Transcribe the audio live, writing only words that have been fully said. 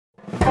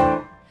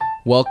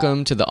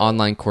Welcome to the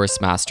Online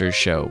Course Masters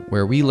Show,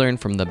 where we learn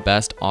from the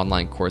best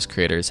online course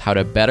creators how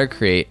to better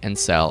create and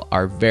sell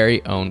our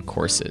very own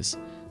courses.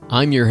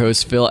 I'm your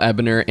host, Phil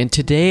Ebner, and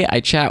today I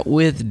chat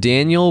with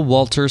Daniel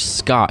Walter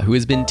Scott, who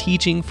has been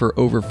teaching for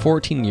over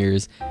 14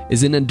 years,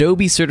 is an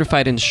Adobe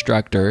certified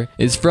instructor,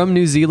 is from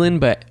New Zealand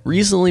but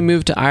recently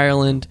moved to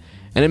Ireland,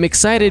 and I'm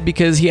excited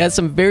because he has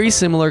some very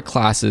similar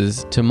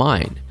classes to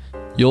mine.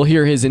 You'll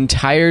hear his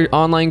entire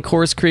online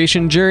course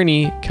creation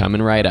journey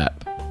coming right up.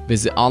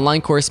 Visit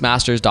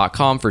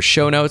onlinecoursemasters.com for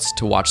show notes,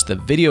 to watch the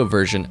video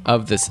version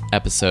of this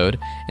episode,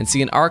 and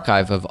see an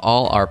archive of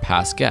all our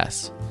past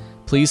guests.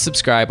 Please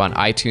subscribe on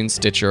iTunes,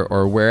 Stitcher,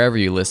 or wherever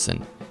you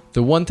listen.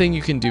 The one thing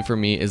you can do for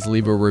me is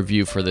leave a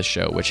review for the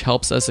show, which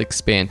helps us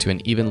expand to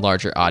an even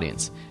larger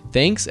audience.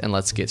 Thanks, and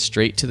let's get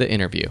straight to the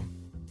interview.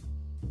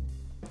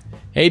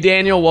 Hey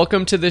Daniel,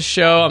 welcome to the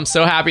show. I'm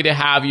so happy to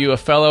have you, a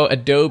fellow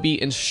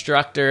Adobe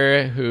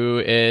instructor who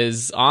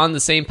is on the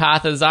same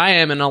path as I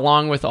am and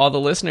along with all the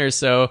listeners.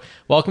 So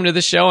welcome to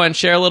the show, and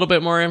share a little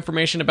bit more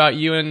information about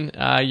you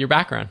and your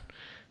background.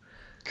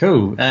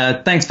 Cool.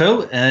 Thanks,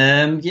 Phil.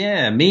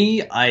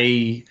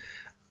 I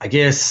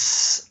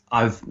guess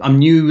I'm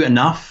new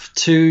enough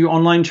to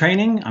online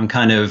training.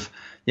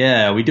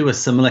 We do a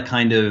similar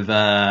kind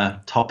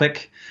of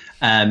topic.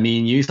 Me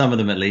and you, some of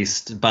them at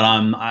least, but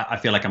I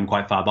feel like I'm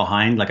quite far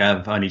behind. Like,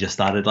 I've only just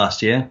started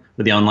last year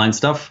with the online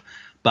stuff.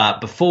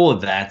 But before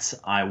that,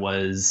 I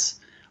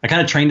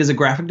kind of trained as a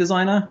graphic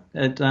designer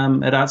at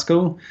art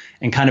school,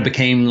 and kind of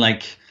became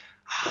like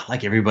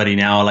everybody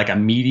now, like a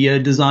media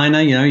designer.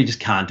 You know, you just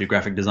can't do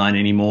graphic design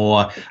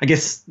anymore. I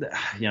guess,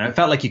 it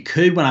felt like you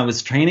could when I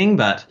was training,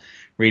 but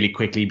really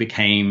quickly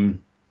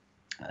became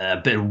a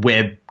bit of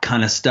web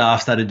kind of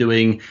stuff, started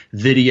doing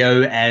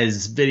video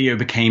as video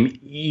became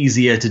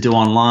easier to do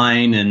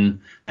online and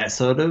that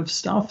sort of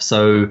stuff.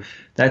 So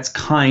that's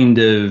kind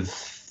of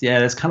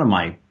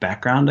my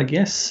background, I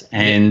guess.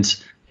 And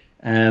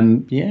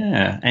been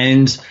doing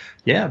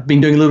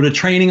a little bit of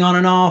training on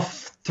and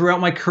off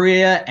throughout my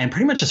career, and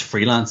pretty much just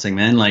freelancing,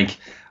 man.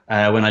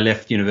 When I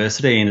left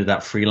university, I ended up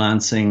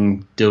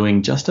freelancing,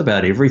 doing just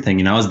about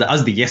everything. I was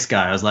the yes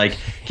guy. I was like,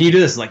 can you do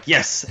this? Like,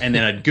 yes. And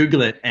then I'd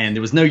Google it, and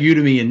there was no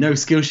Udemy and no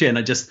Skillshare, and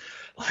I just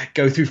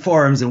go through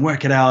forums and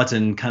work it out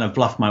and kind of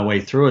bluff my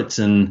way through it,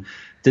 and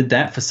did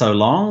that for so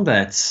long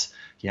that,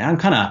 I'm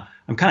kind of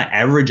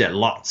average at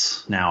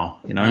lots now,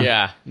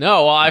 Yeah.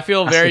 No, well, I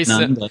feel very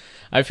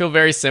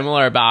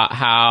similar about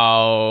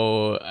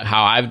how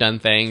I've done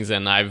things,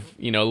 and I've,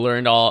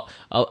 learned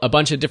a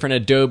bunch of different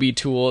Adobe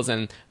tools,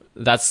 and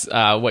that's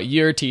what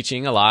you're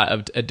teaching, a lot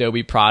of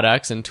Adobe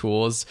products and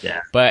tools. Yeah.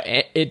 But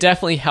it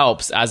definitely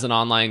helps as an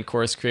online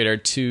course creator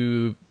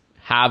to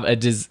have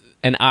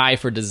an eye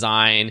for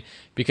design,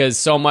 because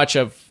so much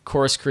of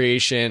course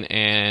creation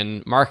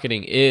and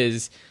marketing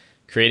is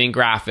creating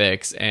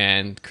graphics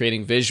and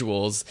creating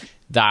visuals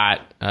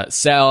that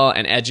sell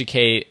and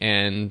educate,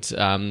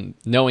 and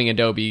knowing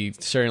Adobe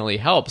certainly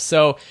helps.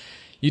 So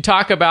you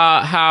talk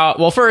about how,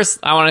 well, first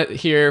I want to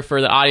hear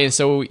for the audience.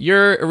 So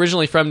you're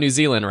originally from New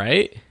Zealand,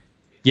 right?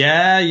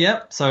 Yeah,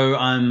 yep. So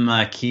I'm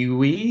a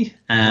Kiwi.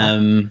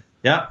 And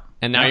now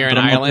you're in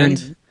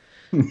Ireland?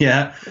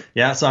 Yeah.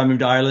 So I moved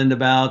to Ireland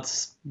about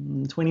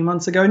 20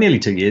 months ago, nearly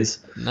 2 years.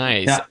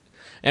 Nice. Yeah.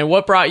 And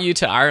what brought you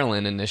to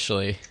Ireland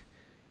initially?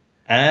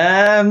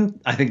 I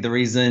think the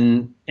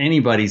reason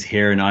anybody's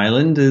here in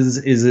Ireland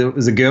is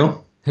a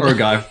girl or a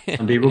guy,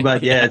 some people.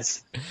 But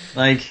it's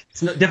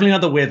definitely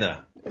not the weather.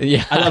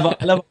 Yeah, I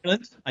love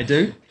Ireland. I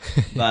do,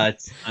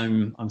 but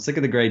I'm sick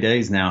of the grey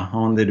days now. I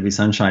want there to be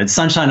sunshine. It's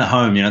sunshine at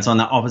home. It's on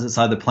the opposite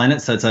side of the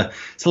planet, so it's a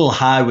little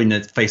hard when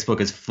Facebook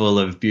is full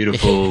of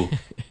beautiful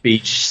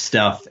beach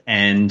stuff.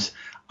 And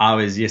I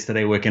was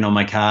yesterday working on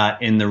my car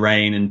in the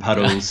rain and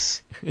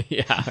puddles.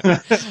 Yeah.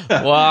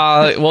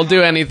 Well, we'll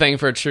do anything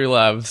for true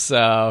love,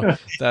 so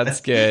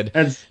that's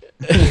good.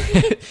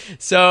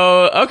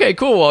 So, okay,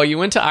 cool. Well, you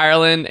went to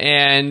Ireland,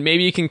 and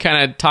maybe you can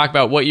kind of talk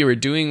about what you were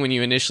doing when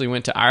you initially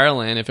went to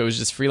Ireland, if it was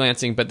just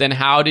freelancing, but then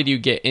how did you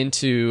get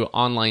into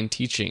online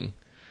teaching?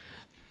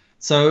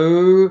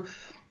 So,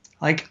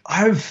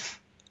 I've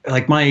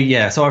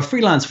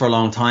freelanced for a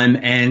long time,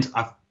 and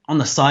on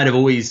the side I've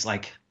always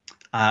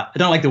I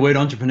don't like the word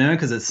entrepreneur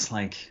because it's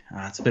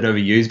it's a bit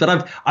overused,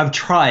 but I've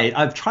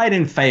tried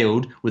and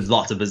failed with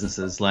lots of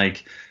businesses,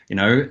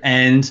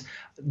 and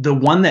the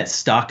one that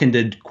stuck and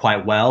did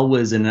quite well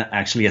was in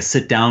actually a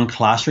sit-down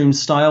classroom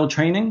style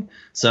training.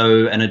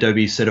 So an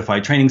Adobe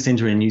certified training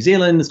center in New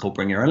Zealand, it's called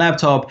Bring Your Own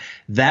Laptop.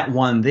 That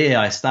one there,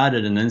 I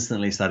started and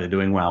instantly started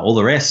doing well. All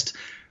the rest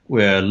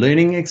were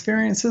learning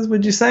experiences,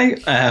 would you say?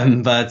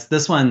 But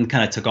this one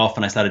kind of took off,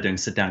 and I started doing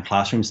sit-down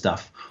classroom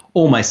stuff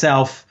all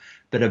myself.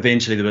 But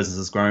eventually the business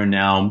has grown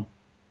now.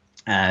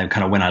 Kind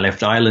of when I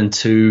left Ireland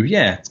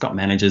it's got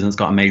managers and it's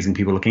got amazing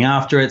people looking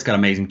after it. It's got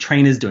amazing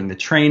trainers doing the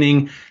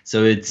training.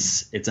 So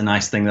it's a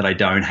nice thing that I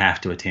don't have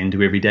to attend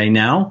to every day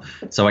now.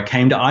 So I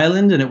came to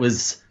Ireland, and it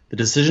was the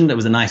decision that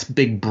was a nice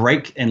big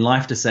break in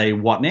life to say,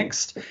 what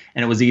next?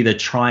 And it was either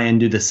try and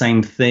do the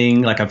same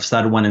thing. Like, I've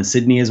started one in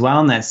Sydney as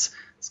well, and that's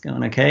it's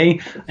going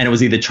okay. And it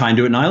was either try and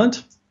do it in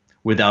Ireland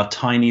with our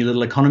tiny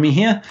little economy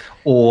here,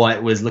 or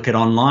it was look at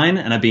online.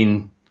 And I've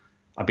been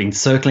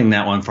circling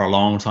that one for a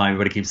long time.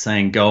 Everybody keeps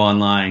saying, go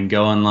online,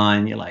 go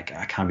online. You're like,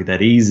 I can't be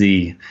that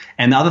easy.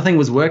 And the other thing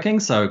was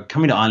working. So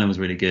coming to Ireland was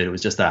really good. It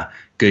was just a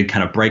good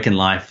kind of break in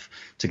life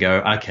to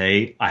go,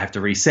 okay, I have to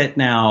reset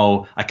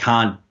now. I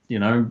can't,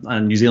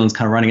 New Zealand's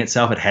kind of running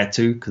itself. It had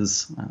to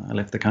because I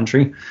left the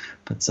country.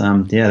 But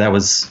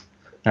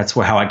that's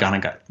how I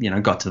kind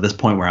of got to this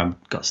point where I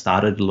got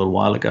started a little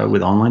while ago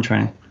with online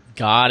training.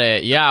 Got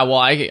it. Yeah. Well,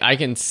 I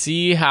can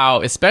see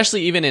how,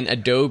 especially even in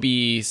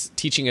Adobe,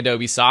 teaching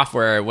Adobe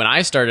software, when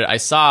I started, I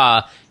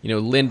saw,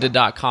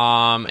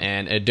 lynda.com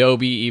and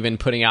Adobe even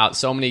putting out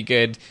so many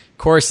good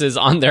courses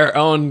on their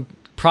own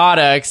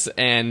products,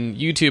 and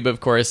YouTube, of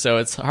course. So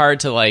it's hard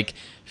to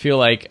feel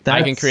like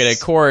I can create a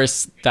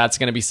course that's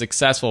going to be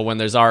successful when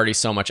there's already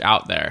so much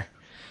out there.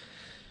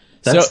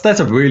 That's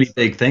a really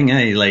big thing,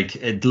 eh? Like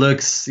it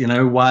looks,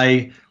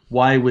 why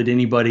would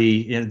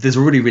anybody, there's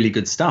really, really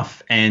good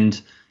stuff.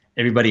 And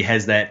everybody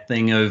has that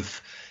thing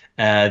of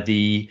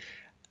there's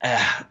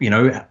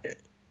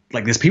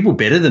people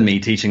better than me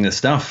teaching this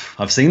stuff.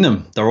 I've seen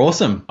them. They're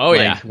awesome. Oh,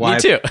 yeah. Me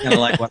too. Kind of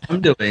like what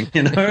I'm doing,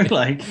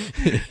 like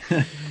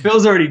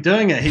Phil's already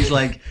doing it. He's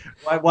like,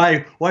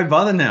 why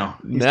bother now?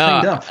 He's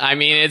cleaned up. I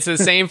mean, it's the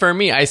same for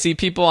me. I see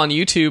people on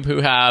YouTube who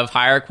have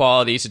higher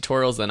quality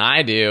tutorials than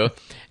I do.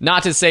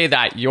 Not to say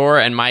that your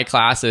and my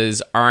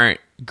classes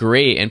aren't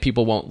great and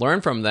people won't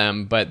learn from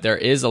them, but there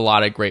is a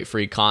lot of great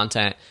free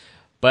content.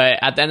 But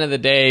at the end of the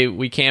day,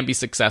 we can be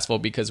successful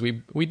because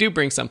we do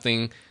bring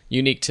something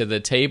unique to the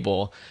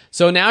table.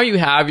 So now you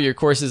have your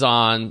courses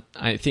on,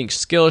 I think,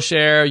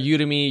 Skillshare,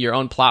 Udemy, your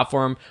own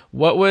platform.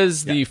 What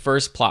was the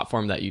first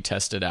platform that you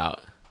tested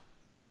out?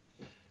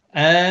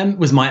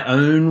 Was my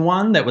own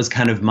one. That was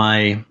kind of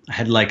I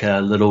had like a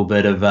little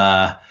bit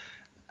of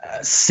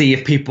see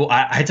if people,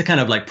 I had to kind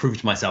of prove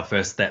to myself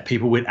first that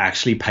people would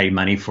actually pay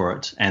money for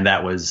it. And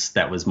that was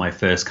my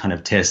first kind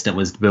of test. It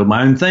was to build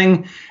my own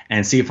thing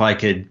and see if I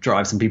could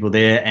drive some people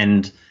there.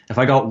 And if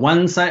I got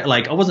one sale,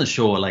 I wasn't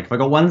sure, if I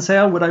got one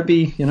sale, would I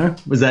be,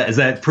 is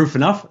that proof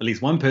enough? At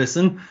least one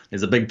person.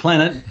 There's a big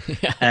planet.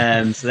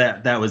 So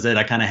that was it.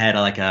 I kind of had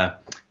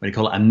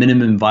a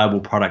minimum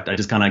viable product. I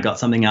just kind of got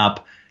something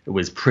up. It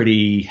was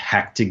pretty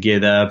hacked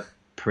together,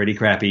 pretty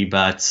crappy,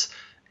 but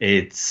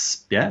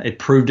it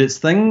proved its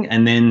thing.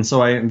 And then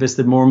so I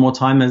invested more and more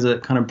time as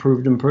it kind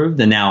of improved.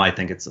 And now I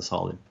think it's a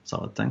solid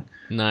thing.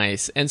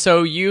 Nice. And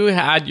so you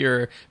had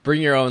your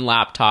bring your own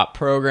laptop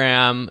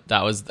program.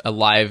 That was a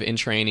live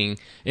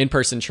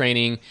in-person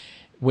training.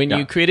 When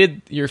you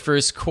created your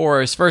first,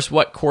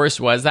 what course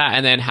was that?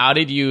 And then how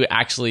did you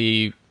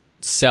actually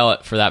sell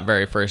it for that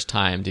very first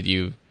time? Did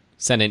you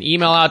send an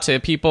email out to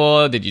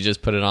people? Did you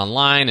just put it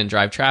online and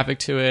drive traffic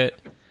to it?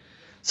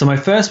 So my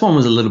first one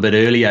was a little bit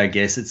earlier, I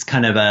guess. It's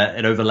kind of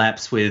it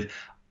overlaps with,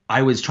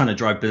 I was trying to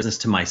drive business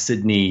to my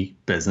Sydney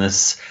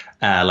business,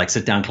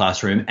 sit down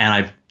classroom, and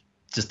I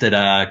just did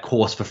a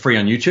course for free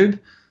on YouTube,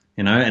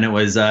 and it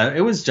was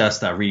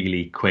just a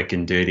really quick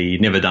and dirty,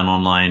 never done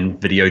online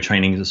video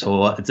trainings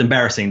before. It's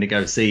embarrassing to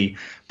go see,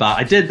 but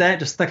I did that,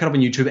 just stuck it up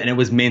on YouTube, and it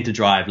was meant to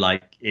drive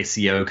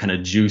SEO kind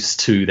of juice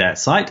to that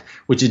site,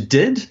 which it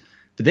did,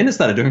 but then it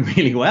started doing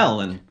really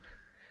well and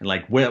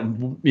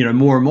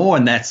more and more,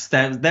 and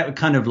that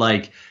kind of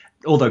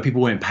although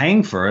people weren't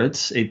paying for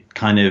it, it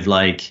kind of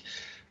I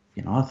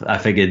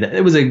figured that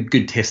it was a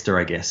good tester,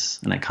 I guess,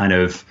 and it kind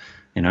of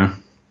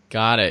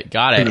got it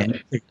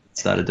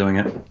started doing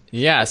it.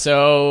 Yeah.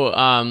 So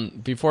I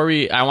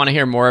want to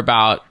hear more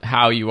about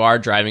how you are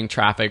driving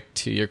traffic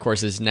to your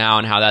courses now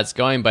and how that's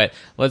going. But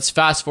let's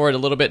fast forward a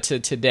little bit to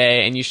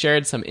today. And you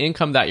shared some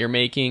income that you're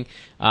making.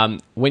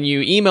 When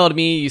you emailed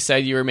me, you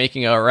said you were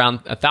making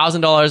around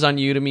 $1,000 on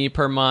Udemy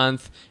per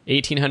month,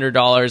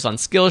 $1,800 on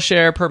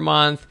Skillshare per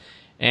month,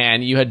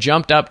 and you had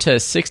jumped up to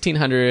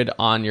 $1,600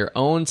 on your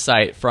own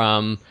site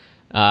from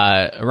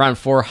around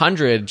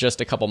 $400 just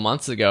a couple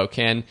months ago.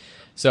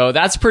 So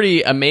that's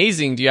pretty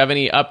amazing. Do you have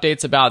any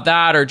updates about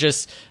that, or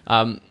just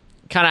kind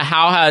of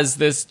how has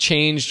this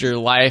changed your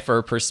life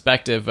or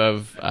perspective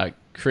of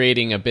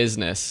creating a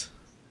business?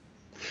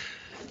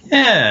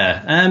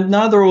 Yeah,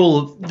 no,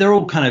 they're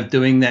all kind of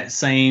doing that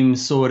same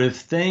sort of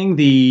thing.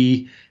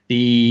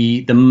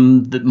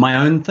 My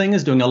own thing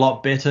is doing a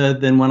lot better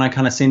than when I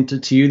kind of sent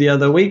it to you the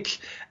other week.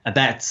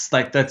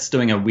 That's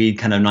doing a weird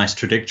kind of nice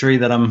trajectory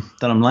that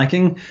I'm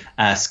liking.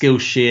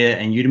 Skillshare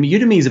and Udemy.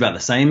 Udemy is about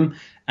the same.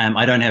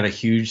 I don't have a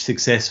huge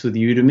success with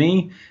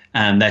Udemy.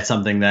 That's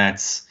something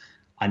that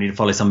I need to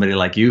follow somebody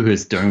like you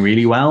who's doing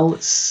really well.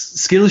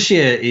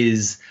 Skillshare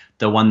is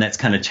the one that's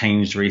kind of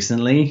changed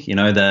recently.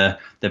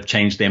 They've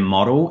changed their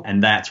model,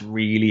 and that's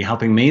really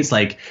helping me. It's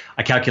I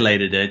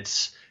calculated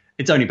it.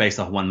 It's only based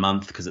off 1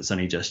 month because it's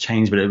only just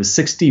changed, but it was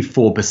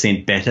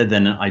 64% better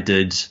than I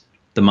did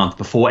the month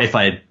before if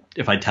I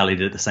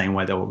tallied it the same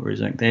way that we were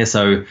doing there.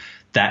 So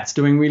that's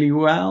doing really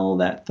well,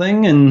 that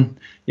thing. And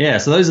yeah,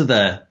 so those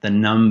are the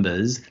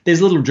numbers.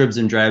 There's little dribs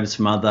and drabs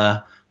from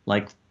other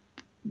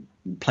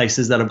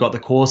places that I've got the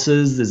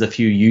courses. There's a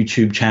few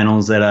YouTube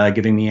channels that are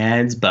giving me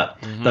ads, but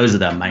those are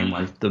the main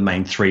ones, the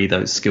main three,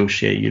 those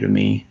Skillshare,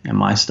 Udemy, and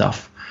my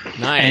stuff.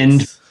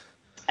 Nice.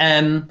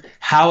 And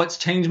how it's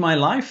changed my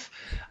life,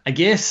 I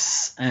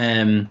guess,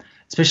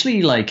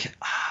 especially like,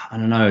 I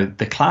don't know,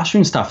 the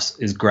classroom stuff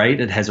is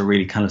great. It has a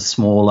really kind of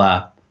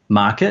smaller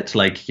market.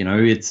 Like, you know,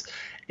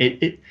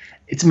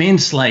 it's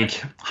meant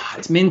like,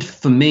 it's meant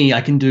for me,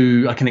 I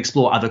can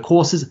explore other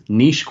courses,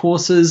 niche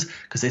courses,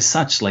 because there's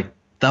such like,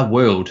 the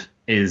world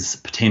is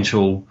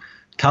potential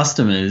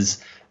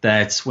customers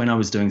that when I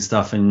was doing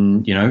stuff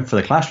and, you know, for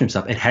the classroom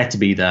stuff, it had to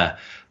be the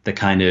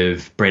kind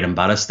of bread and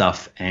butter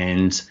stuff.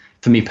 And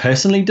for me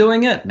personally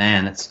doing it,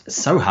 man, it's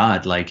so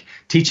hard. Like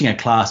teaching a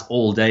class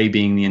all day,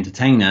 being the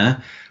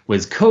entertainer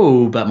was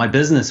cool, but my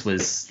business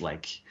was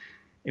like,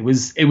 it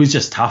was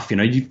just tough. You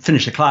know, you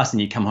finish a class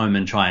and you come home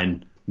and try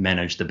and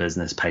manage the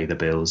business, pay the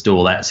bills, do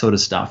all that sort of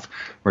stuff.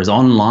 Whereas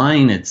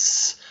online,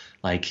 it's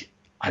like,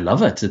 I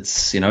love it.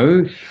 It's, you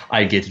know,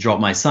 I get to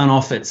drop my son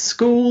off at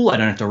school. I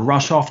don't have to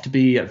rush off to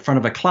be in front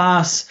of a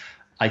class.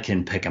 I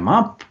can pick him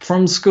up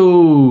from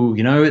school.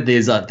 You know,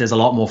 there's a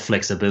lot more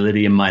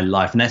flexibility in my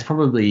life. And that's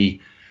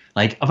probably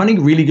like, I've only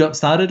really got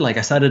started. Like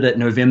I started at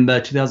November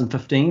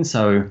 2015.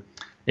 So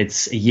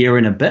it's a year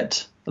and a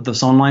bit of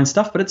this online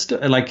stuff, but it's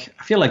still like,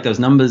 I feel like those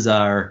numbers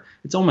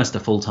it's almost a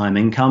full-time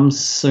income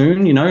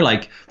soon, you know,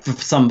 like for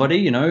somebody,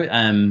 you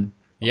know,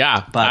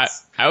 yeah, but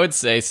I would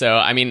say so.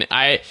 I mean,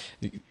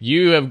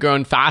 you have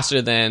grown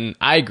faster than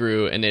I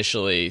grew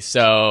initially.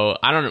 So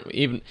I don't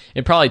even,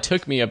 it probably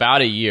took me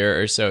about a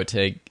year or so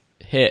to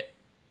hit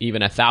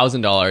even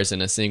 $1,000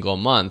 in a single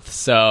month.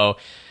 So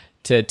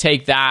to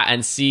take that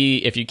and see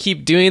if you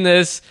keep doing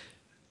this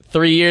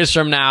 3 years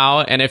from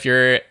now, and if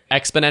your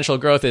exponential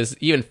growth is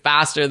even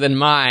faster than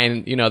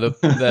mine, you know,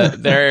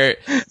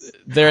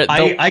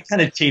 I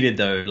kind of cheated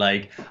though.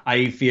 Like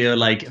I feel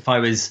like if I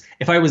was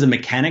a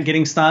mechanic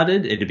getting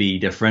started, it'd be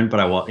different.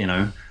 But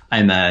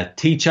I'm a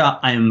teacher.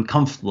 I'm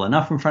comfortable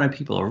enough in front of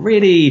people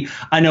already.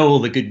 I know all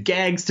the good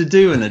gags to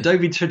do and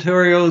Adobe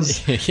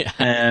tutorials.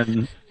 Yeah.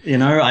 You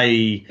know,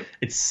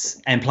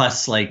 and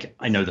plus like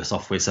I know the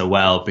software so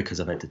well because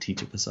I've had to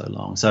teach it for so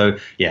long. So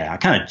yeah, I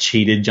kind of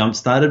cheated, jump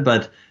started,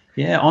 but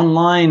yeah,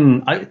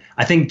 online,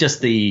 I think just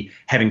the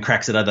having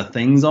cracks at other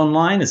things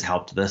online has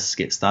helped this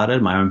get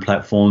started. My own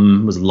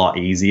platform was a lot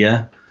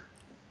easier.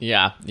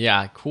 Yeah,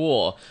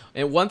 cool.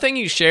 And one thing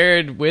you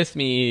shared with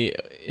me,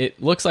 it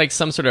looks like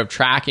some sort of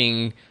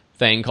tracking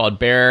thing called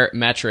Bear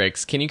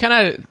Metrics. Can you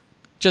kind of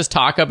just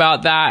talk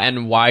about that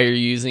and why you're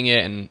using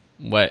it and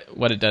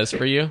what it does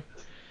for you?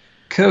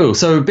 Cool.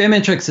 So Bear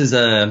Metrics is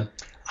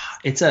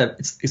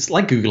it's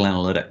like Google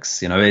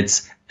Analytics, you know,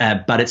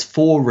 but it's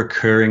for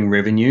recurring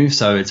revenue.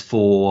 So it's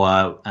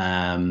for,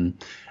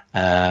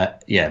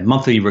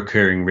 monthly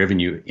recurring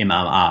revenue,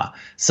 MRR.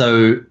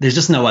 So there's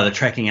just no other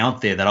tracking out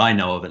there that I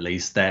know of, at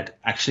least, that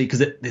actually, because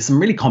there's some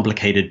really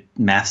complicated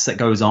maths that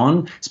goes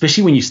on,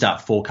 especially when you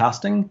start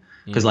forecasting,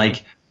 because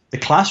like the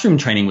classroom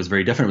training was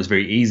very different. It was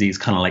very easy. It's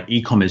kind of like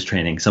e-commerce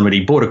training.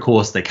 Somebody bought a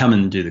course, they come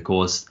and do the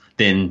course,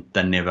 then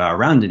they're never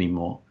around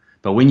anymore.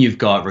 But when you've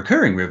got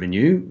recurring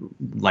revenue,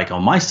 like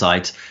on my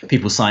site,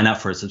 people sign up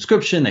for a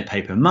subscription, they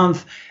pay per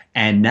month,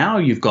 and now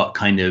you've got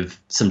kind of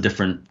some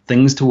different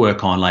things to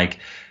work on. Like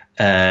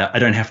I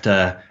don't have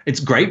to,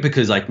 it's great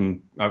because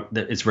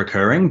it's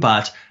recurring,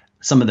 but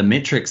some of the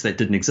metrics that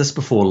didn't exist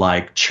before,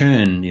 like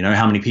churn, you know,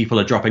 how many people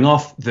are dropping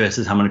off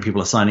versus how many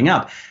people are signing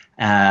up.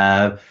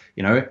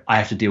 You know, I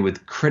have to deal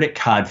with credit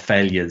card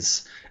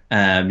failures,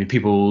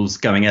 people's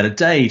going out of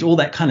date, all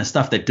that kind of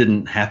stuff that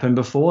didn't happen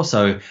before.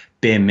 So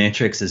Bear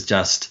Metrics is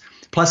just,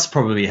 plus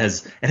probably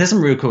has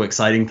some real cool,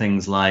 exciting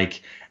things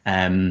like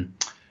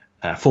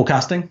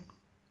forecasting.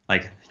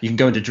 Like you can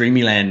go into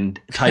Dreamyland,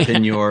 type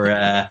in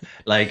your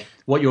like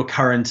what your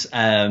current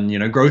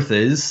growth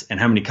is and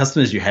how many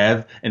customers you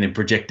have, and then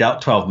project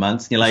out 12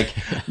 months. And you're like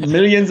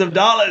millions of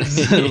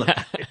dollars.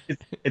 Yeah.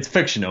 It's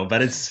fictional,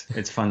 but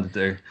it's fun to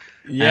do.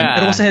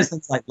 Yeah. It also has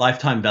things like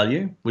lifetime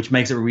value, which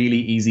makes it really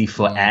easy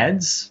for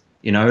ads.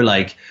 You know,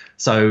 like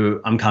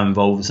so I'm kind of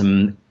involved with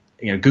some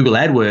Google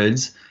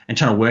AdWords and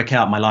trying to work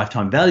out my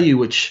lifetime value,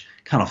 which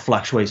kind of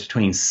fluctuates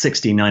between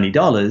 $60 and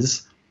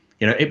 $90.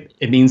 You know,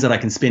 it means that I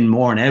can spend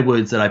more on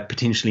AdWords that I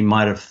potentially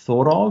might have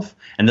thought of.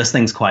 And this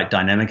thing's quite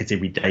dynamic. It's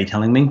every day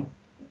telling me.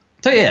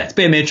 So yeah, it's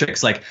Bear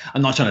Metrics. Like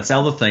I'm not trying to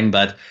sell the thing,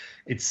 but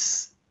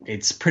it's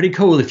pretty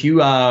cool. If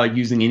you are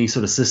using any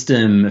sort of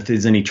system, if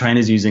there's any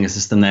trainers using a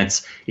system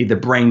that's either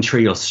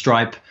Braintree or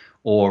Stripe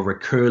or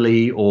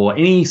Recurly or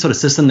any sort of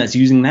system that's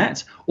using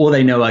that, or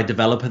they know a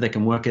developer that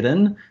can work it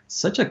in, it's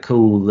such a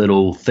cool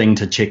little thing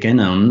to check in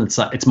on.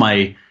 It's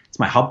my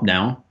hub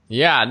now.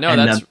 Yeah,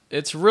 no,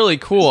 it's really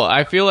cool.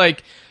 I feel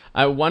like,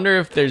 I wonder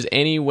if there's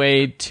any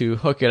way to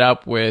hook it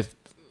up with,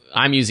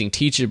 I'm using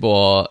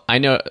Teachable. I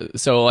know,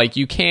 so like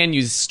you can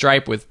use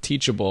Stripe with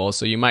Teachable,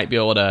 so you might be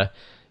able to,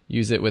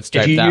 use it with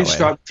Stripe If you that use way.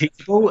 Stripe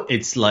Teachable,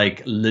 it's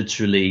like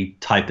literally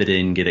type it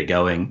in, get it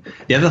going.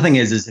 The other thing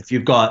is if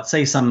you've got,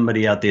 say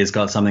somebody out there's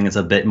got something that's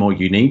a bit more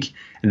unique,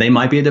 and they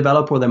might be a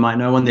developer or they might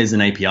know one, there's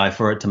an API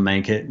for it to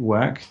make it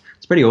work.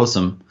 It's pretty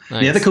awesome.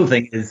 Nice. The other cool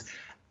thing is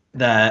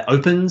the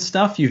open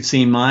stuff. You've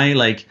seen my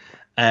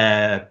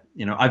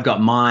I've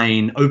got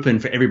mine open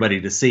for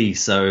everybody to see.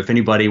 So if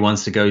anybody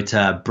wants to go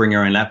to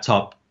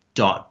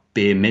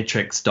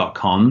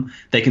bringyourownlaptop.baremetrics.com,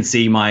 they can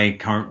see my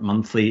current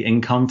monthly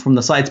income from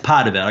the site. It's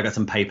part of it. I got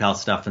some PayPal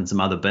stuff and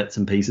some other bits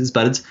and pieces,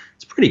 but it's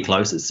pretty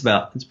close. It's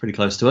pretty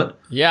close to it.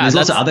 Yeah, and there's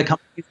lots of other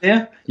companies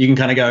there. You can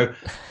kind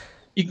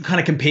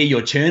of compare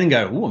your churn and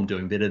go, oh, I'm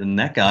doing better than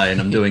that guy,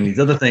 and I'm doing these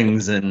other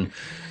things,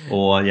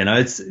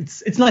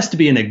 it's nice to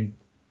be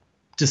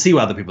to see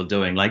what other people are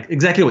doing, like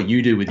exactly what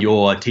you do with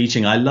your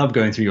teaching. I love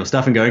going through your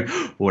stuff and going,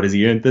 what has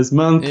he earned this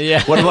month?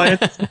 Yeah. What have I earned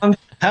this month?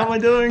 How am I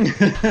doing?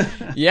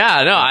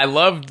 Yeah, no, I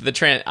love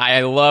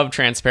I love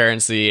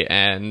transparency,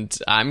 and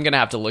I'm gonna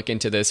have to look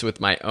into this with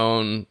my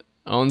own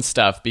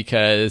stuff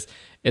because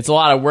it's a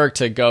lot of work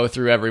to go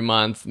through every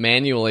month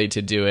manually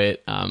to do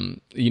it.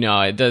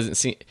 It doesn't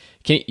seem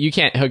you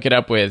can't hook it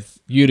up with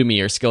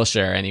Udemy or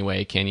Skillshare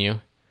anyway, can you?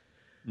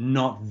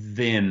 Not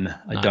them.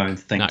 I don't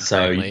think not so.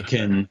 currently. You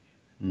can.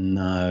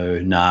 No,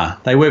 nah.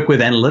 They work with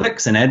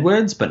analytics and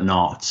AdWords, but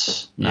not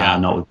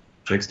with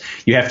tricks.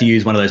 You have to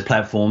use one of those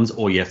platforms,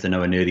 or you have to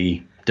know a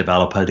nerdy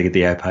developer to get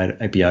the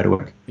API to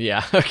work.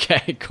 Yeah.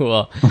 Okay.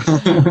 Cool.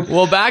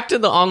 Well, back to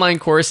the online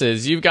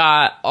courses. You've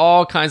got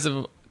all kinds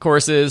of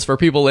courses for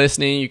people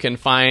listening. You can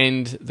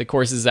find the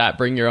courses at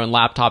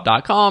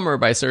bringyourownlaptop.com or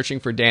by searching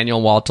for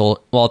Daniel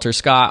Walter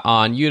Scott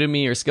on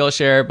Udemy or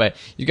Skillshare. But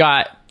you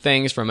got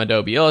things from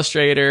Adobe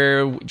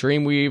Illustrator,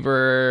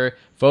 Dreamweaver,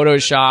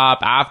 Photoshop,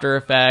 After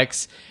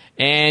Effects,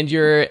 and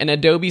you're an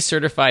Adobe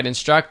certified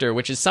instructor,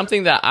 which is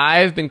something that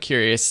I've been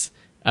curious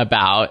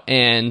about.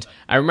 And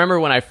I remember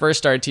when I first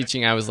started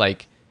teaching, I was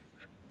like,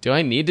 do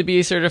I need to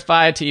be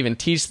certified to even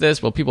teach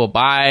this? Will people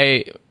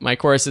buy my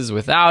courses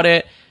without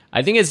it?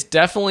 I think it's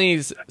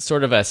definitely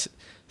sort of a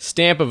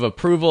stamp of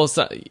approval.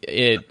 So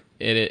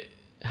it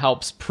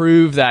helps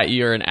prove that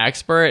you're an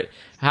expert.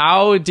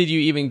 How did you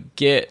even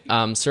get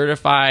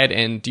certified,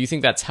 and do you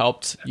think that's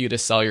helped you to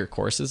sell your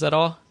courses at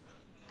all?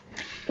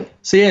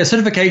 So yeah,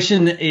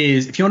 certification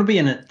is, if you want to be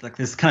in it, like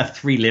there's kind of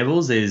 3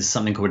 levels. There's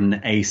something called an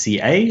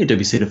ACA,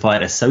 Adobe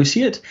Certified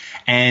Associate.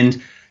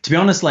 And to be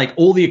honest, like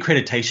all the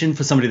accreditation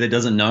for somebody that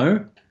doesn't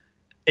know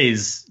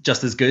is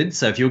just as good.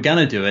 So if you're going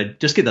to do it,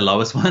 just get the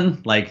lowest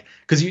one, like,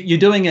 because you're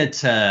doing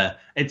it,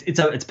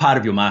 it's part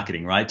of your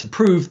marketing, right? To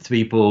prove to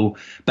people,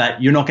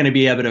 but you're not going to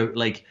be able to,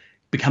 like,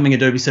 becoming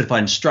Adobe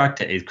certified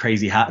instructor is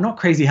crazy hard. Not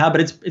crazy hard, but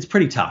it's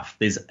pretty tough.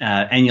 There's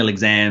annual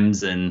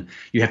exams, and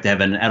you have to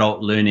have an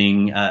adult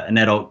learning, an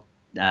adult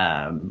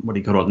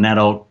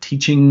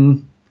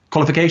teaching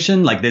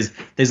qualification. Like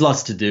there's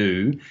lots to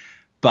do,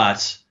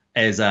 but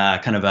as a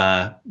kind of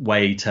a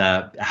way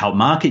to help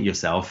market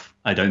yourself,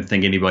 I don't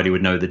think anybody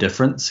would know the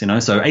difference,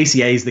 So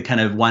ACA is the kind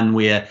of one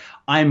where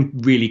I'm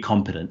really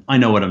competent. I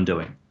know what I'm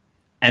doing.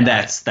 And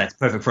that's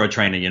perfect for a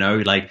trainer,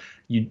 like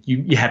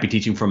you're happy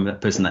teaching from a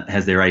person that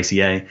has their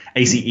ACA.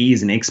 ACE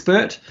is an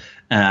expert,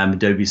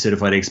 Adobe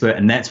certified expert.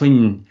 And that's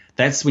when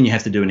you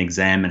have to do an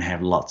exam and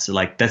have lots of,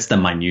 like, that's the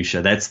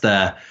minutia. That's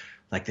the,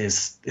 like,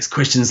 there's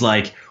questions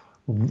like,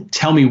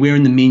 tell me where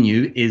in the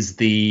menu is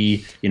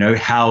the,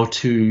 how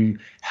to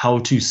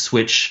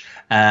switch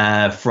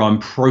from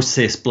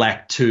process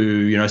black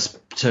to, to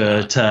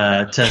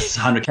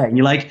 100K. And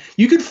you're like,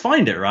 you could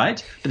find it,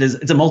 right? But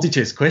it's a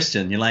multi-choice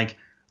question. You're like,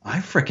 I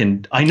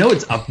know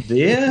it's up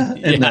there,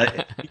 and you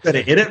got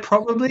to edit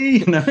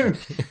probably,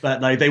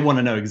 but like they want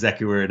to know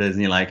exactly where it is,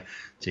 and you're like,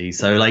 gee.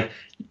 So like,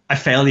 I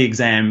fail the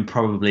exam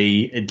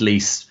probably at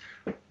least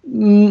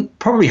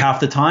probably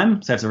half the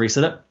time, so I have to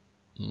reset it.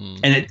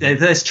 And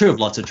that's true of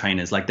lots of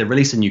trainers. Like they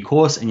release a new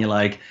course, and you're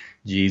like,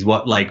 geez,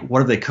 what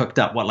have they cooked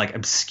up? What like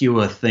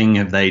obscure thing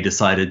have they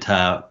decided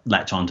to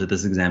latch onto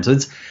this exam? So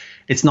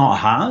it's not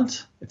hard.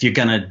 If you're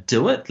gonna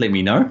do it, let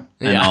me know,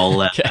 and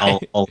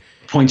I'll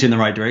point you in the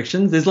right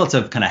direction. There's lots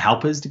of kind of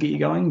helpers to get you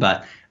going,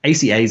 but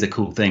ACA is a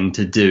cool thing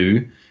to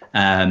do,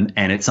 and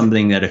it's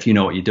something that if you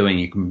know what you're doing,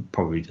 you can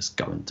probably just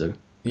go and do.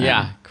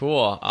 Yeah,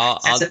 cool.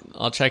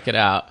 I'll check it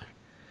out.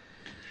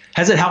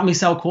 Has it helped me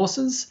sell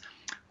courses?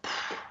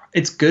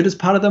 It's good as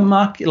part of the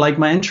market, like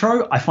my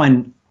intro. I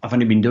find I've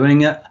only been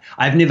doing it.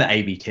 I've never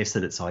A/B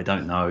tested it, so I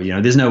don't know.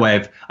 There's no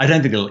way I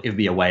don't think there'll ever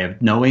be a way of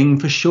knowing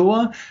for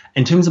sure.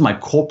 In terms of my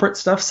corporate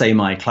stuff, say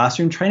my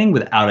classroom training,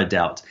 without a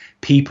doubt,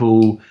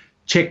 people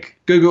check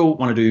Google,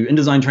 want to do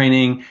InDesign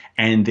training,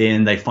 and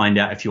then they find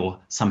out if you're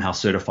somehow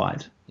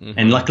certified. Mm-hmm.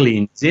 And luckily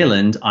in New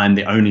Zealand, I'm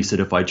the only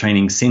certified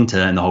training center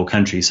in the whole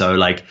country. So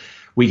like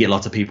we get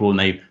lots of people,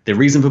 and their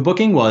reason for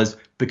booking was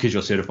because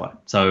you're certified.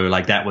 So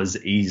like that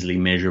was easily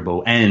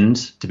measurable. And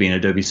to be an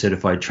Adobe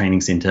certified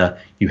training center,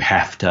 you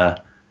have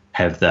to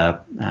have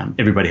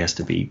everybody has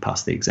to be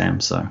past the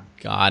exam. So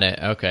got it.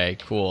 Okay,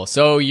 cool.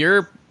 So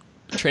your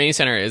training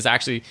center is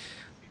actually,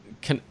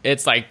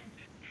 it's like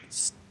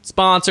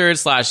sponsored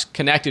 /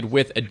 connected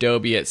with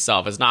Adobe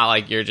itself. It's not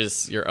like you're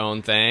just your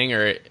own thing,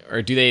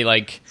 or do they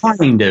like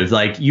kind of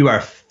like you are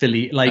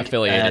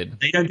affiliated?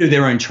 They don't do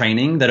their own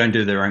training. They don't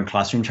do their own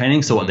classroom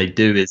training. So what they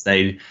do is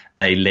they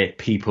let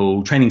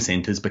people, training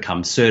centers,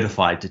 become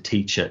certified to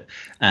teach it.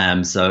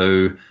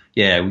 So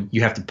yeah,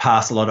 you have to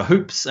pass a lot of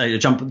hoops,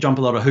 jump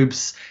a lot of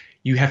hoops.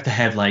 You have to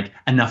have like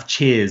enough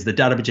chairs. The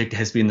data projector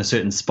has to be in a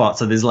certain spot.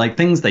 So there's like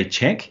things they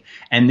check,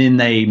 and then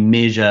they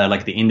measure like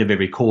at the end of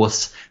every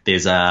course.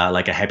 There's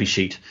like a happy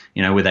sheet,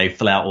 where they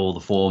fill out all the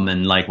form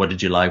and like what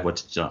did you like, what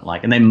did you not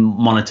like, and they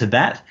monitor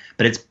that.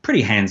 But it's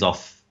pretty hands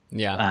off.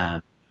 Yeah.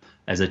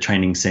 As a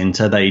training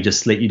center, they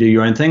just let you do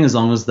your own thing as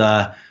long as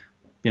the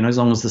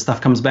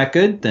stuff comes back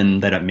good. Then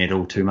they don't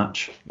meddle too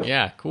much.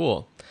 Yeah,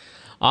 cool.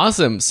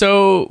 Awesome.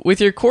 So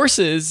with your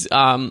courses,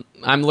 I'm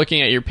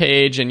looking at your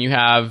page, and you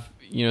have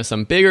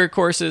some bigger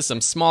courses, some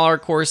smaller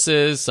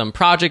courses, some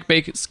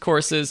project-based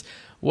courses.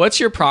 What's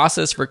your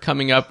process for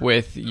coming up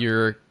with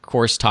your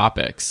course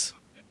topics?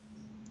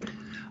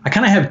 I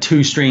kind of have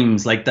two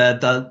streams, like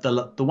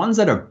the ones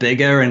that are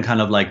bigger and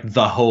kind of like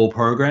the whole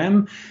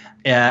program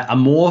are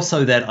more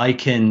so that I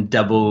can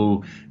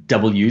double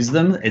use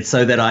them. It's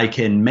so that I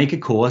can make a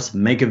course,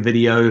 make a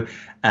video,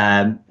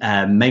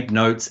 make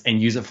notes,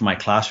 and use it for my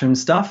classroom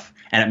stuff.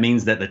 And it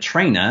means that the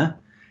trainer,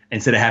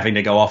 instead of having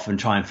to go off and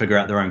try and figure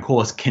out their own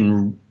course,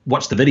 can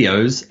watch the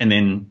videos, and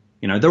then,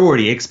 they're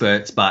already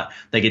experts, but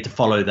they get to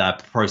follow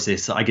the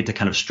process. So I get to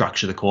kind of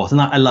structure the course.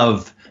 And I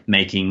love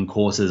making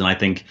courses. And I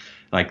think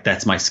like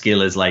that's my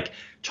skill, is like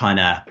trying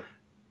to,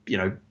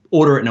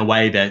 order it in a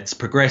way that's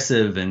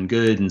progressive and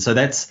good. And so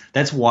that's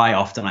why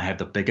often I have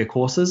the bigger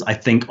courses. I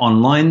think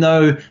online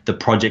though, the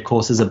project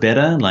courses are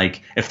better.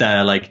 Like if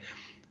they're like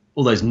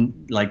all those,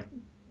 like,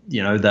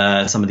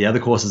 some of the other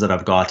courses that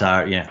I've got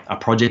are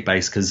project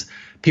based, because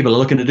people are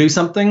looking to do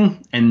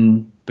something,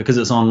 and because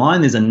it's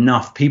online, there's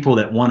enough people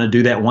that want to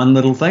do that one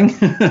little thing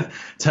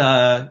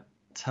to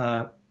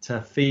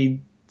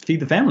feed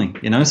the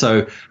family,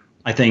 So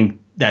I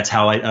think that's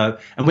how I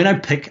and when I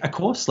pick a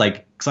course,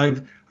 like, because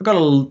I've got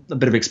a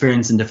bit of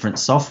experience in different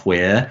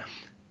software,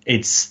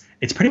 it's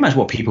pretty much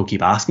what people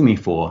keep asking me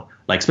for,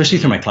 like especially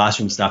through my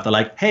classroom stuff. They're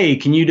like, hey,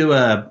 can you do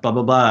a blah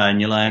blah blah,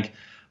 and you're like,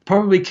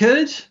 probably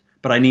could,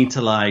 but I need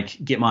to like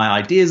get my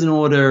ideas in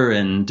order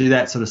and do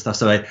that sort of stuff.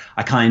 So I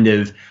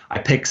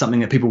pick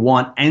something that people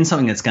want, and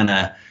something that's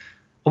gonna,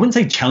 I wouldn't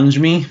say challenge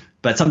me,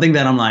 but something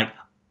that I'm like,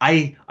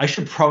 I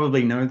should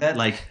probably know that.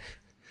 Like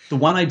the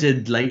one I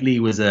did lately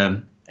was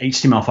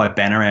HTML5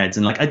 banner ads,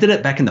 and like I did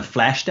it back in the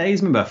Flash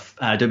days. Remember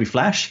Adobe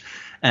Flash?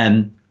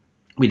 And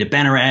we did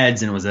banner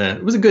ads, and it was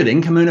a good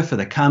income earner for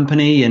the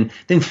company. And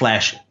then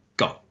Flash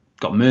got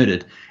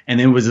murdered, and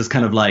there was this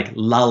kind of like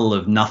lull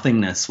of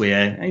nothingness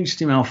where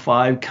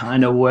HTML5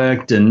 kind of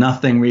worked and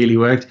nothing really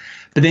worked.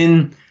 But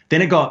then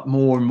it got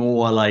more and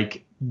more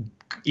like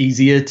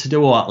easier to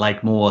do, or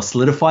like more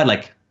solidified.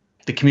 Like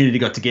the community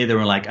got together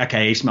and like,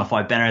 okay,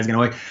 HTML5 banner is going to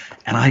work.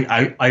 And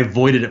I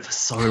avoided it for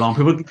so long.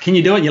 People, can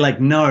you do it? And you're like,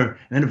 no. And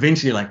then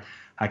eventually you're like,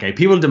 okay,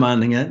 people are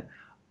demanding it.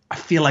 I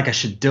feel like I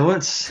should do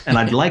it, and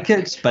I'd like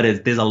it,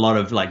 but there's a lot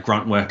of like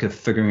grunt work of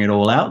figuring it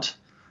all out.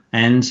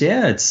 And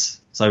yeah,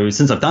 so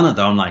since I've done it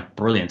though, I'm like,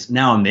 brilliant.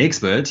 Now I'm the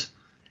expert,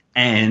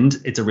 and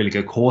it's a really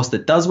good course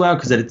that does well,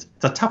 because it's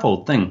a tough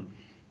old thing.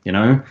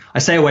 I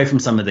stay away from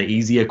some of the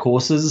easier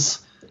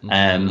courses.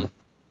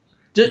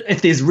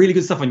 If there's really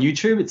good stuff on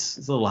YouTube, it's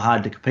a little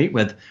hard to compete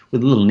with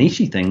little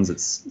nichey things.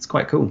 It's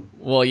quite cool.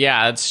 Well,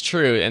 yeah, it's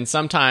true. And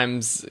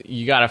sometimes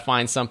you got to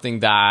find something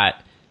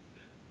that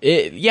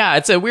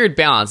it's a weird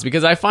balance,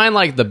 because I find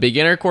like the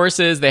beginner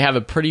courses, they have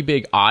a pretty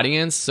big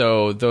audience.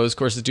 So those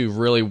courses do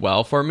really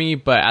well for me.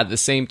 But at the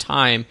same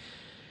time,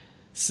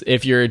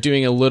 if you're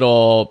doing a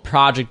little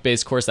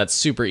project-based course that's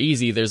super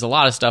easy, there's a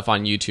lot of stuff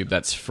on YouTube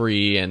that's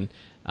free. And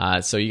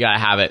so you got to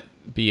have it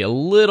be a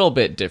little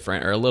bit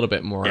different or a little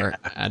bit more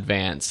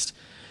advanced.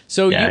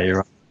 So you're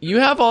right. You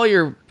have all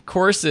your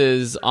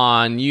courses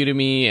on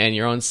Udemy and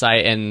your own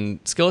site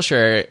and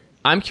Skillshare.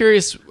 I'm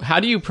curious, how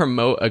do you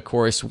promote a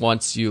course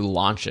once you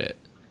launch it?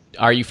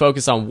 Are you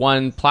focused on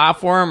one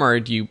platform, or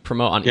do you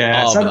promote on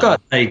all of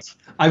them?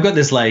 I've got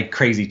this like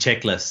crazy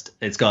checklist.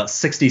 It's got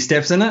 60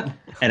 steps in it,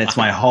 and it's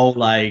my whole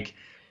like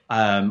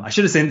I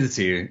should have sent it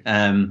to you.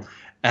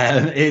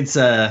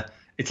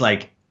 It's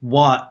like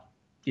what,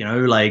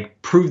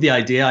 like prove the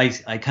idea.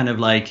 I kind of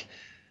like,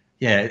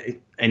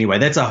 anyway,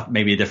 that's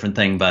maybe a different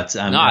thing, but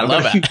no, I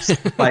love it.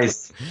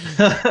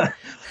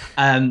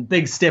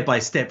 Big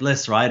step-by-step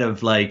list, right,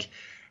 of like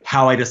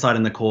how I decide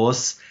on the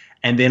course.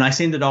 And then I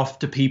send it off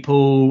to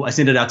people. I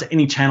send it out to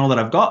any channel that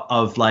I've got,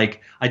 of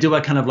like, I do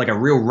a kind of like a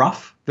real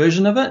rough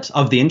version of it,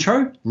 of the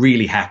intro,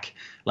 really hack,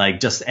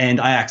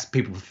 and I ask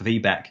people for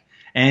feedback.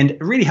 And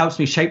it really helps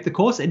me shape the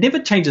course. It never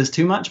changes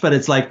too much, but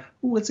it's like,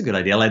 oh, that's a good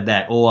idea. I like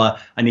that. Or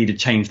I need to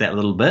change that a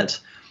little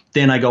bit.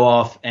 Then I go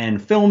off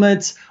and film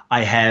it.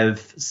 I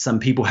have some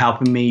people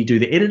helping me do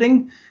the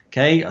editing.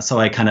 Okay. So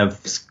I kind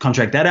of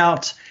contract that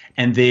out.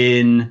 And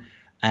then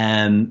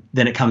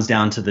it comes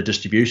down to the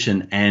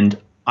distribution. And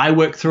I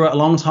worked through it a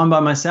long time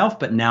by myself,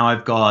 but now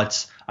I've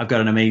got I've got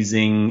an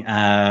amazing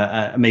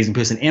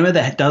person, Emma,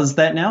 that does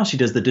that now. She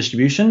does the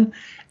distribution,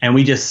 and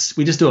we just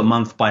do it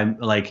month by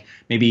like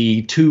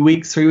maybe 2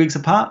 weeks, 3 weeks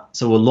apart.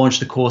 So we'll launch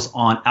the course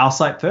on our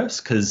site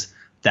first because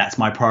that's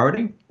my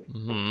priority.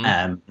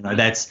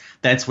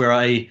 That's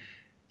where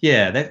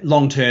that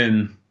long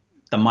term,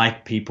 the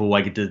mic people,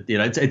 I get to,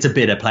 it's a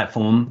better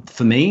platform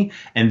for me.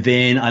 And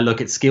then I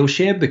look at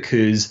Skillshare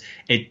because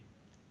it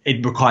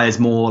requires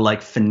more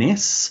like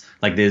finesse.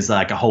 Like there's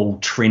like a whole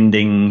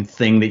trending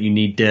thing that you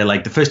need to,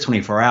 like the first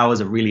 24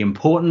 hours are really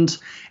important.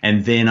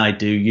 And then I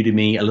do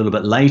Udemy a little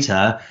bit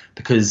later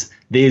because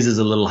theirs is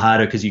a little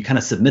harder because you kind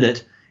of submit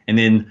it. And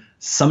then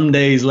some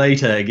days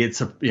later it gets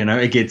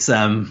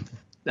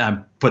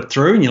put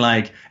through, and you're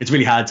like, it's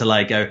really hard to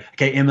like go,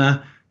 okay,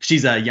 Emma,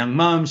 she's a young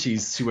mom, she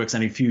works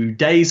only a few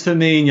days for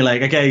me, and you're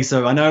like, okay,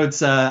 so I know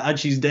it's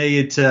Archie's day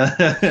at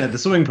the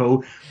swimming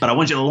pool, but I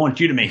want you to launch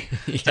Udemy.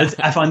 Yeah. So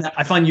I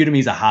find Udemy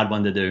is a hard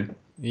one to do.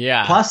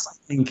 Yeah. Plus, I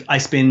think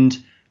I've been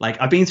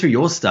through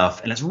your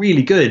stuff, and it's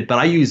really good, but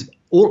I use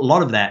a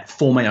lot of that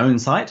for my own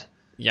site.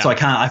 Yeah. So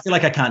I feel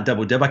like I can't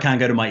double dip. I can't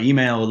go to my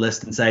email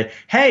list and say,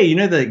 hey,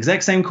 the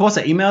exact same course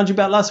I emailed you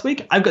about last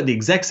week? I've got the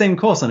exact same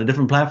course on a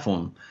different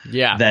platform.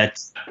 Yeah.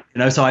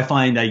 So I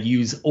find I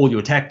use all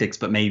your tactics,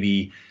 but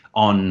maybe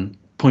on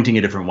pointing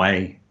a different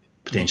way,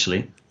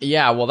 potentially.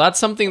 Yeah, well, that's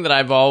something that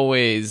I've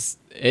always,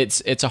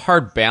 it's a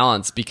hard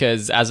balance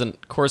because as a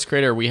course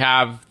creator, we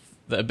have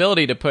the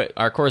ability to put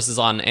our courses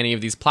on any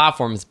of these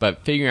platforms,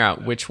 but figuring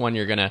out which one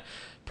you're going to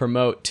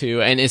promote to,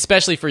 and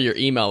especially for your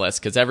email list,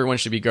 because everyone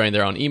should be growing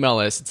their own email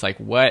list. It's like,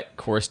 what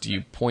course do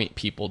you point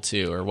people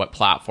to, or what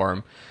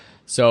platform?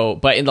 So,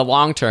 but in the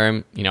long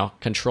term,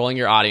 controlling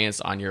your audience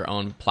on your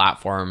own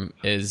platform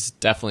is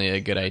definitely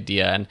a good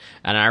idea.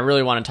 And I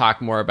really want to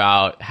talk more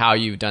about how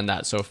you've done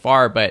that so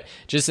far, but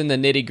just in the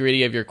nitty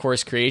gritty of your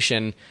course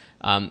creation,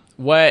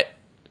 what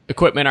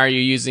equipment are you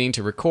using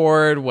to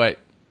record? What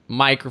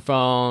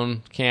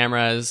microphone,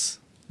 cameras,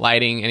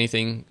 lighting,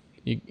 anything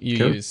you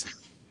use?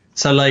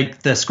 So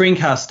like the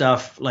screencast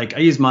stuff, like I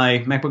use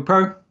my MacBook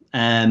Pro,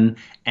 and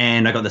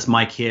I got this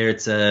mic here.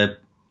 It's a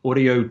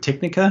Audio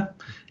Technica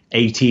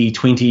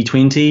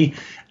AT2020.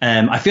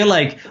 I feel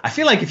like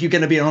if you're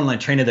going to be an online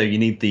trainer though, you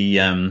need the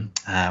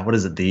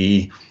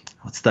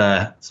it's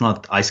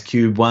not the Ice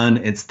Cube one.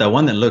 It's the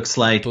one that looks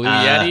like Blue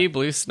Yeti,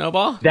 Blue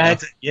Snowball.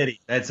 That's Yeti.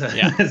 That's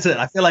it.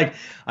 I feel like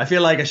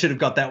I should have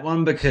got that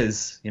one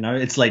because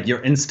it's like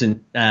your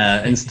instant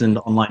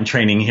online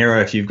training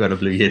hero if you've got a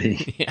Blue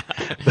Yeti.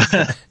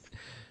 Yeah.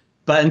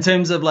 But in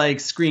terms of like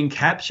screen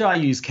capture, I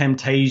use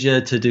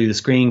Camtasia to do the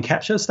screen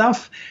capture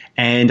stuff,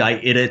 and I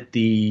edit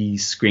the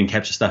screen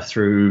capture stuff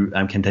through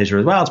Camtasia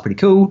as well. It's pretty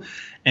cool.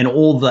 And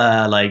all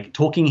the like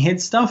talking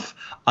head stuff,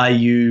 I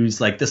use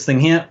like this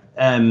thing here.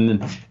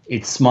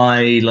 It's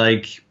my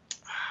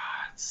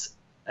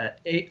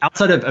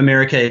outside of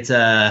America, it's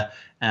a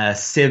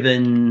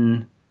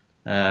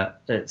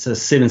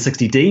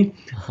 760D.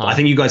 Uh-huh. I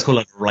think you guys call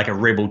it like a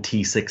Rebel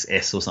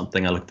T6S or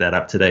something. I looked that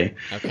up today.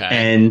 Okay.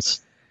 And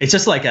it's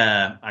just like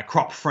a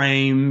crop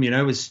frame,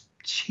 it was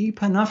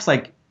cheap enough. It's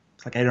like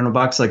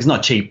 $800. Like it's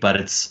not cheap, but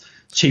it's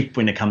cheap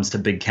when it comes to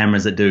big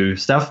cameras that do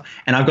stuff.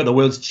 And I've got the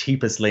world's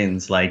cheapest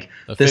lens. Like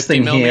this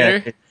thing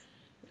here.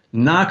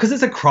 Nah, because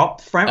it's a crop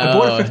frame. I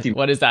bought a 50.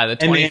 What is that? The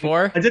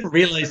 24? I didn't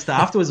realize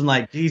that afterwards. I'm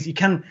like, geez, you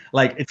can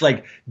it's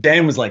like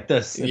Dan was like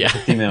this. Yeah.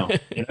 50 mil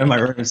in my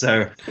room.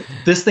 So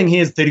this thing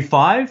here is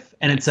 35,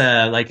 and it's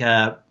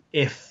a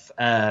F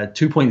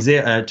 2.0.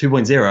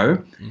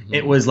 Mm-hmm.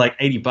 It was like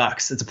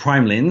 $80. It's a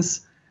prime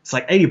lens. It's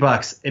like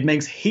 $80. It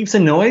makes heaps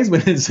of noise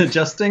when it's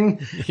adjusting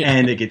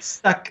and it gets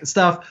stuck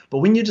stuff. But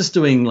when you're just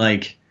doing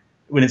like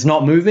when it's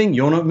not moving,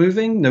 you're not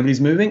moving,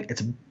 nobody's moving.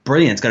 It's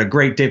brilliant. It's got a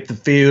great depth of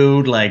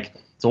field. Like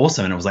it's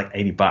awesome. And it was like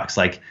 $80.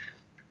 Like,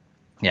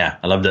 yeah,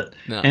 I loved it.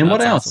 No, and what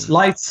else? Awesome.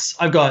 Lights.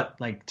 I've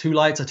got like 2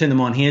 lights. I turn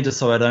them on here just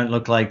so I don't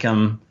look like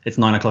it's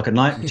 9 o'clock at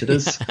night, which it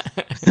is.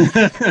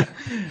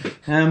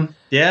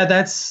 Yeah,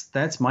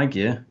 that's my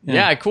gear.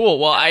 Yeah, cool.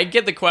 Well, I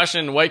get the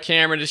question, what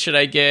camera should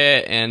I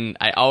get? And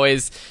I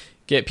always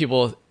get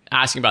people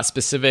asking about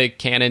specific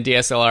Canon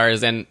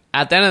DSLRs. And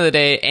at the end of the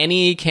day,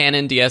 any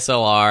Canon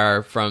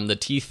DSLR from the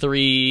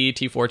T3,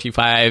 T4,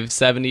 T5,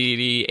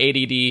 70D,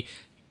 80D,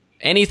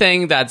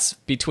 anything that's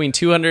between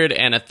 $200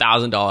 and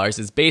 $1,000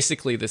 is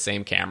basically the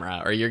same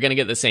camera, or you're going to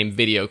get the same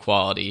video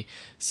quality.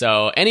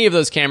 So any of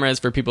those cameras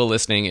for people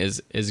listening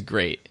is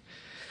great.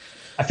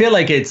 I feel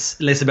like it's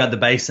less about the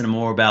base and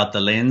more about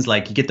the lens.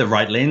 Like you get the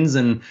right lens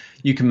and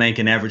you can make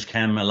an average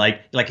camera,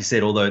 like you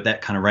said, although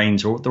that kind of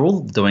range, they're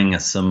all doing a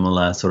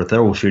similar sort of, they're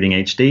all shooting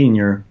HD in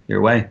your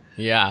way.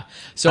 Yeah.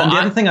 So the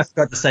other thing I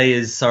forgot to say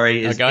is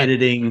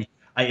editing.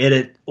 I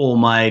edit all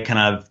my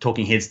kind of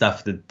talking head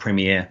stuff with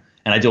Premiere,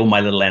 and I do all my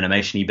little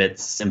animation-y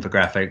bits,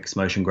 infographics,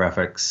 motion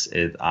graphics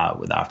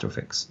with After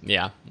Effects.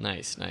 Yeah,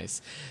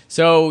 nice.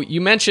 So you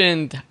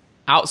mentioned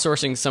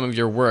outsourcing some of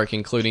your work,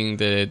 including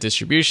the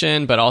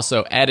distribution, but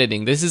also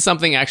editing. This is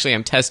something actually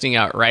I'm testing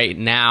out right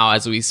now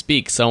as we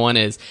speak. Someone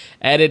is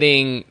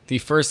editing the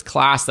first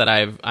class that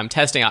I'm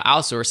testing out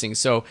outsourcing.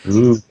 So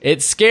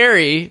it's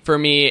scary for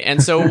me.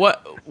 And so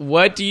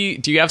what do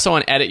you have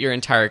someone edit your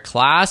entire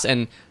class?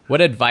 And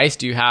what advice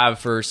do you have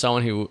for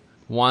someone who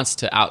wants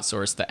to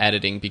outsource the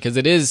editing? Because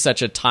it is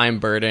such a time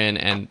burden.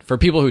 And for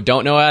people who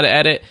don't know how to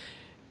edit,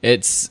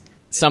 it's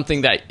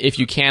something that if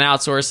you can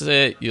outsource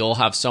it, you'll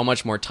have so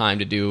much more time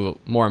to do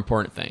more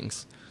important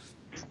things.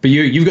 But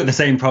you've got the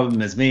same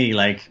problem as me.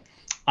 Like,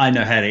 I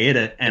know how to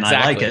edit and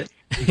I like it.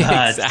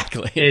 But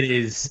exactly. It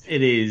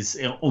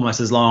is almost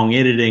as long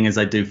editing as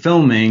I do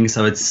filming.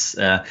 So it's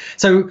what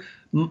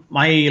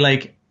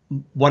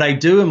I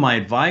do and my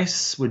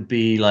advice would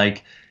be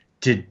like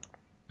to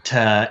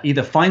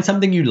either find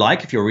something you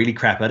like if you're really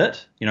crap at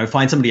it.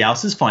 Find somebody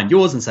else's, find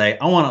yours, and say,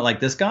 I want it like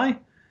this guy.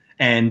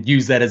 And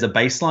use that as a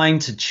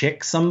baseline to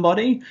check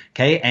somebody,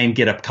 okay, and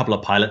get a couple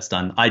of pilots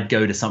done. I'd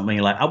go to something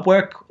like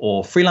Upwork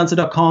or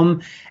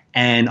freelancer.com,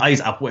 and I use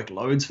Upwork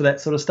loads for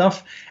that sort of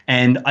stuff.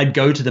 And I'd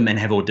go to them and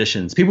have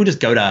auditions. People just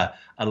go to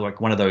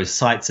like one of those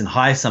sites and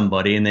hire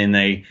somebody, and then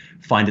they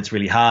find it's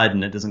really hard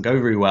and it doesn't go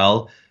very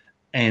well.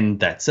 And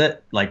that's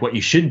it. Like, what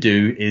you should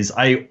do is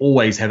I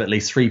always have at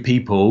least 3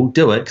 people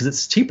do it, because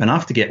it's cheap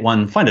enough to get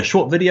one. Find a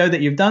short video that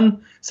you've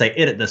done, say,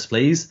 edit this,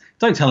 please.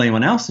 Don't tell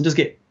anyone else, and just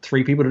get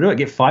 3 people to do it.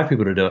 Get 5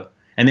 people to do it.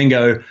 And then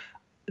go,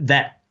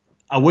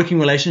 a working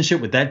relationship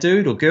with that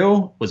dude or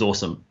girl was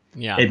awesome.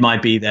 Yeah. It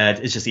might be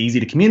that it's just easy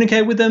to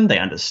communicate with them. They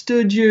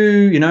understood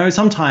you.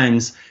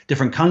 Sometimes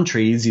different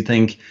countries, you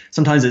think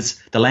sometimes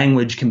the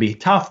language can be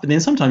tough, but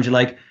then sometimes you're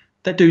like,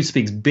 that dude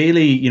speaks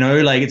barely,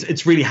 like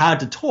it's really hard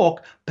to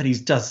talk, but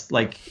he's just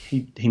like,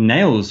 he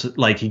nails,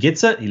 like he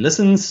gets it, he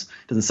listens,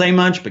 doesn't say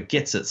much, but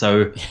gets it.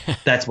 So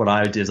that's what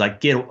I would do, is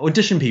like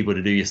audition people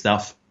to do your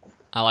stuff.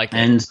 I like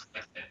that.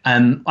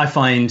 And I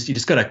find you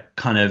just got to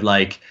kind of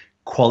like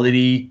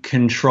quality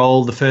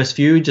control the first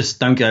few. Just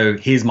don't go,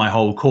 here's my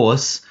whole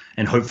course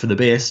and hope for the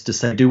best.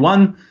 Just say, do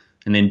 1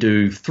 and then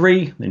do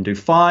 3, then do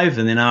 5.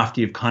 And then after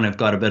you've kind of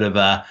got a bit of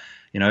a,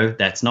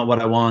 that's not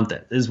what I want,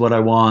 that is what I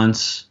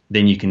want,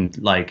 then you can,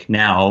 like,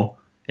 now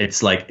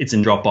it's like, it's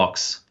in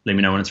Dropbox. Let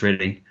me know when it's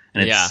ready.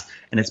 And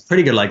it's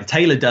pretty good. Like,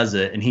 Taylor does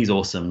it and he's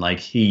awesome. Like,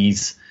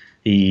 because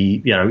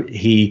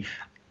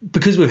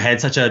we've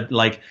had such a,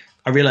 like,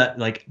 I realize,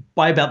 like,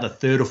 by about the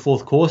 3rd or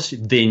 4th course,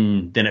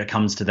 then it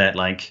comes to that,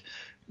 like,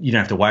 you don't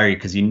have to worry,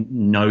 because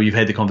you've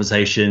had the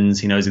conversations.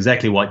 He knows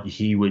exactly what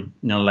he would,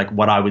 like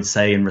what I would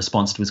say in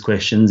response to his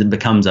questions, and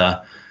becomes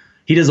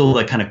he does all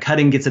the kind of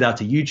cutting, gets it out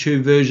to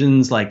YouTube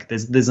versions. Like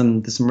there's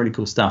some really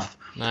cool stuff.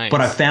 Nice. What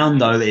I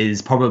found though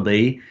is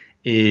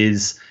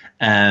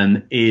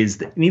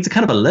it needs a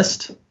kind of a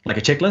list, like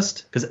a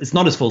checklist, because it's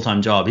not his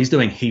full-time job. He's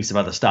doing heaps of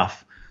other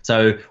stuff.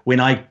 So when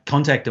I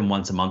contact him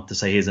once a month to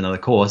say, here's another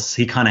course,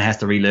 he kind of has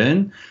to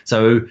relearn.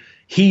 So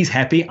he's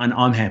happy and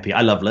I'm happy.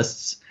 I love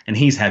lists, and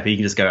he's happy. He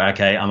can just go,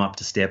 okay, I'm up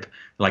to step.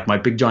 Like my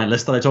big giant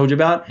list that I told you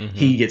about,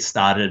 he gets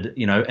started,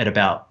 at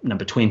about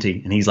number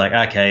 20. And he's like,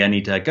 okay, I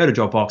need to go to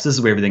Dropbox. This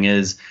is where everything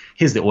is.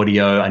 Here's the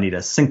audio. I need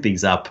to sync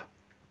these up.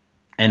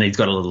 And he's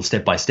got a little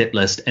step-by-step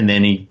list. And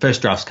then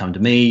first drafts come to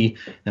me.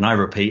 Then I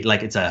repeat.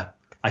 Like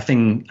I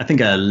think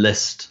a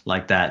list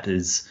like that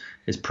is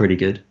pretty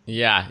good.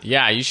 Yeah.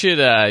 You should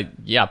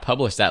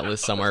publish that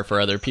list somewhere for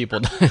other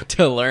people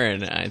to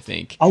learn, I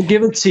think. I'll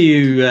give it to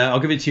you. I'll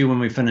give it to you when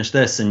we finish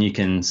this, and you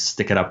can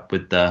stick it up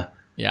with the...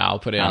 Yeah, I'll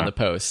put it on the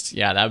post.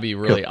 Yeah, that'd be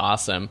really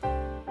awesome.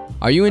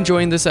 Are you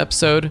enjoying this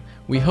episode?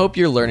 We hope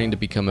you're learning to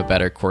become a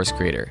better course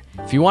creator.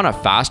 If you want to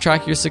fast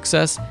track your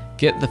success,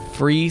 get the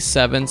free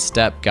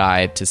 7-step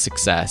guide to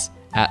success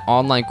at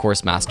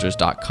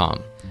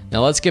onlinecoursemasters.com.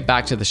 Now let's get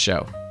back to the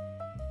show.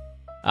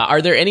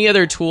 Are there any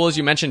other tools?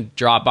 You mentioned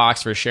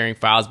Dropbox for sharing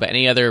files, but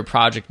any other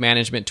project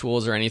management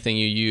tools or anything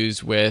you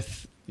use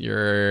with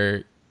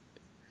your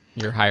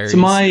hires? So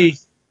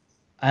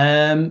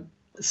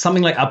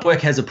something like Upwork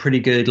has a pretty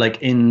good like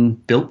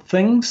inbuilt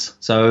things.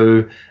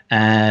 So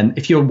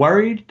if you're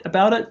worried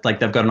about it,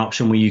 like they've got an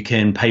option where you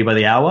can pay by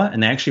the hour,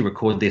 and they actually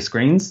record their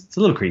screens. It's a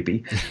little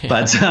creepy,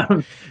 but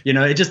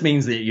it just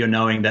means that you're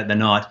knowing that they're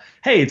not,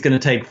 hey, it's going to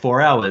take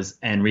 4 hours,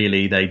 and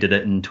really they did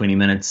it in 20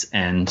 minutes,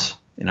 and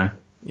them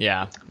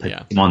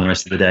on the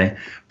rest of the day.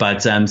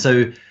 But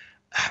so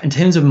in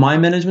terms of my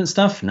management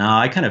stuff,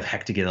 I kind of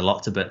hack together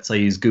lots of bits. I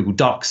use Google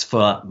Docs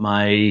for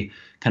my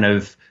kind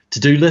of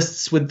to-do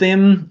lists with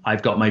them. I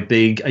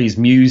use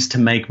Muse to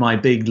make my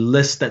big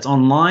list that's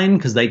online,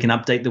 because they can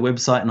update the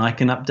website and I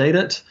can update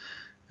it.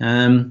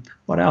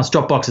 What else?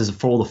 Dropbox is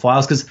for all the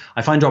files, because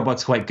I find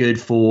Dropbox quite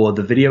good for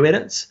the video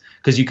edits,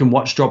 because you can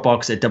watch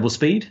Dropbox at double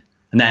speed.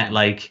 And that,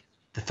 like,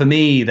 for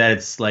me,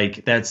 that's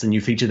a new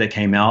feature that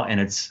came out,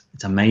 and it's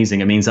amazing.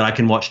 It means that I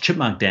can watch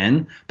Chipmunk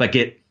Dan, but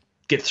get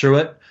through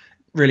it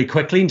really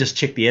quickly and just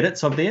check the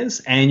edits of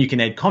theirs, and you can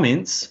add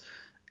comments.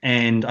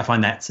 And I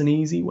find that's an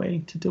easy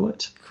way to do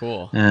it.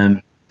 Cool.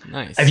 Nice.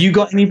 Nice. Have you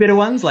got any better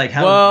ones? Like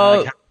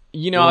how?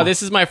 Cool.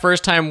 This is my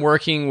first time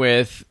working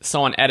with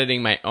someone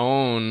editing my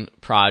own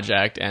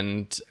project.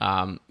 And,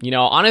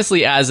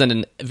 honestly, as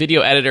a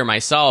video editor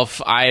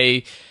myself,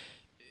 I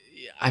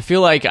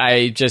feel like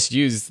I just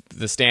use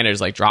the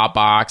standards like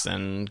Dropbox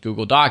and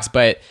Google Docs.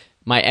 But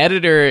my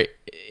editor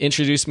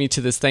introduced me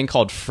to this thing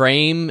called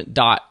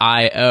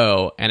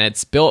Frame.io, and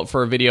it's built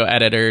for video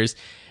editors.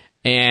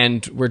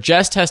 And we're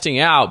just testing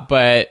it out,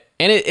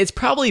 it's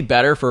probably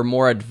better for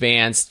more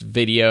advanced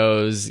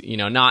videos,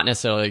 not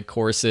necessarily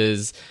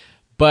courses,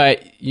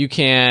 but you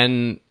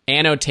can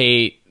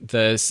annotate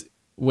this.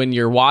 When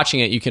you're watching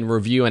it, you can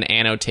review and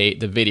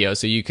annotate the video.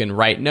 So you can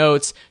write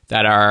notes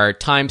that are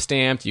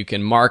timestamped. You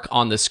can mark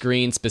on the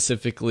screen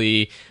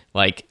specifically,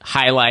 like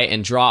highlight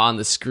and draw on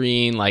the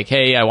screen, like,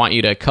 hey, I want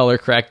you to color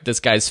correct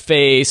this guy's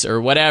face or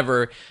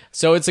whatever.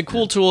 So it's a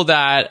cool tool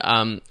that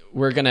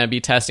we're going to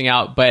be testing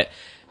out. But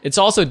it's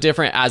also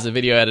different as a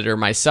video editor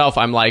myself.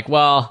 I'm like,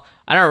 well,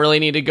 I don't really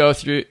need to go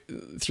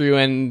through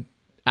and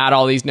add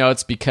all these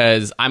notes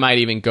because I might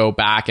even go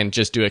back and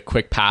just do a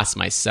quick pass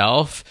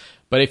myself.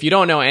 But if you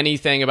don't know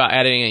anything about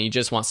editing and you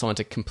just want someone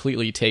to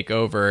completely take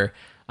over,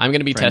 I'm going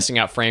to be testing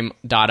out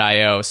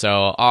Frame.io.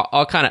 So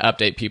I'll kind of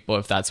update people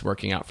if that's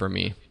working out for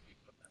me.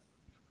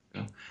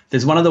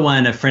 There's one other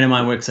one. A friend of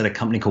mine works at a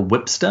company called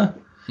Whipster.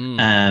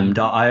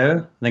 .io,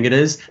 I think it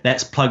is.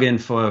 That's plug-in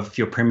for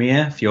your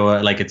Premiere. If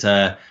you're like, it's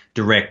a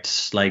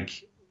direct,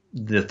 like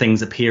the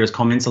things appear as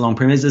comments along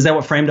Premiere. Is that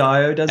what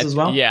Frame.io does as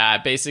well? Yeah,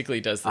 it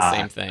basically does the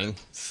same thing.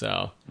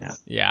 So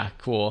yeah,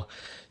 cool.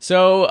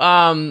 So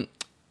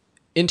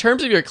in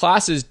terms of your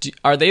classes,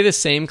 are they the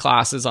same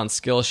classes on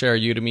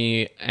Skillshare,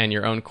 Udemy, and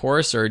your own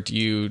course, or do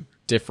you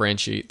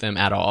differentiate them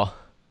at all?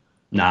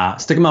 Nah,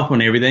 stick them up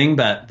on everything,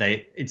 but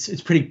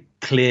it's pretty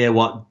clear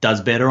what does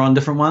better on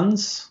different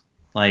ones.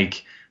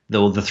 Like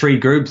the three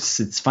groups,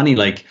 it's funny,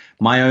 like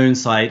my own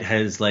site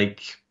has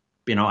like,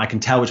 I can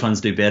tell which ones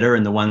do better,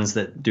 and the ones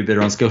that do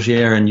better on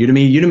Skillshare and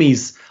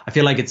Udemy's, I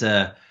feel like it's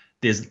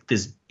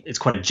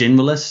quite a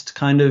generalist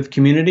kind of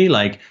community.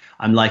 Like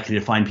I'm likely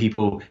to find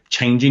people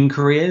changing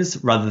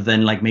careers rather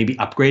than like maybe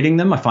upgrading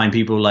them. I find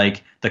people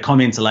like the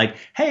comments are like,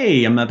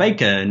 hey, I'm a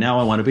baker, now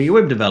I want to be a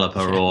web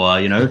developer, or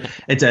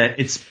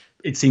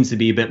it seems to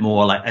be a bit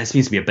more like, it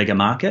seems to be a bigger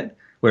market.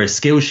 Whereas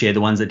Skillshare,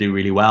 the ones that do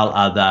really well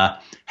are the,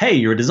 hey,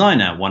 you're a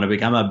designer, want to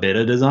become a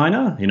better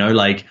designer?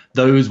 Like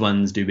those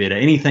ones do better.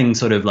 Anything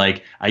sort of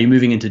like, are you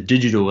moving into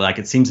digital? Like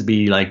it seems to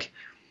be like,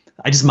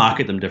 I just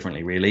market them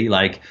differently, really.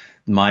 Like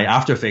my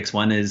After Effects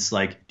one is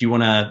like, do you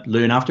want to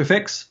learn After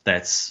Effects?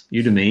 That's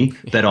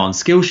Udemy. But on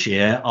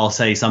Skillshare, I'll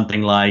say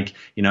something like,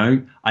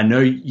 I know,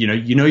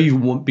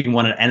 you've been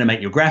wanting to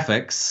animate your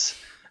graphics,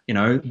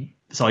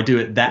 so I do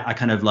it that I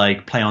kind of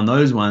like play on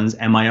those ones.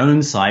 And my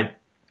own site,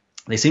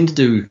 they seem to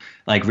do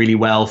like really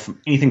well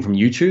from anything from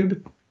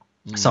YouTube,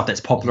 stuff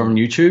that's popular on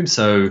YouTube.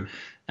 So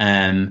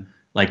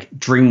like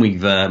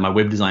Dreamweaver, my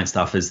web design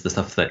stuff is the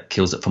stuff that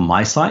kills it for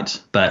my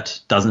site, but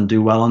doesn't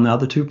do well on the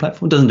other two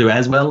platforms, doesn't do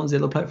as well as the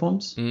other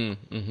platforms.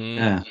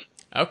 Yeah.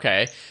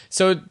 Okay.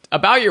 So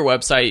about your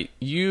website,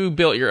 you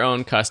built your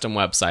own custom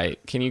website.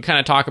 Can you kind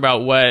of talk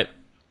about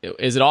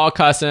is it all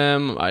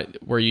custom?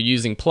 Were you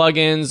using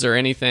plugins or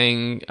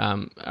anything?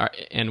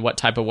 And what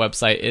type of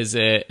website is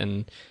it?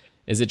 And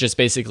is it just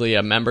basically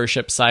a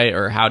membership site,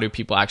 or how do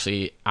people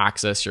actually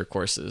access your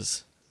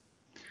courses?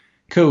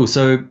 Cool.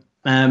 So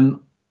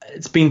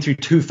it's been through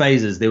two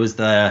phases. There was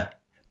the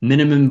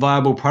minimum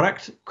viable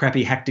product,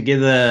 crappy hacked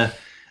together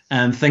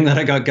thing that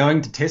I got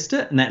going to test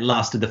it, and that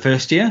lasted the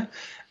first year.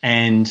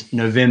 And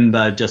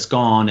November just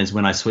gone is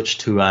when I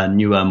switched to a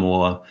newer,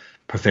 more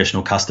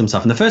professional custom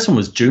stuff. And the first one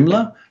was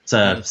Joomla. It's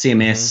a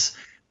CMS.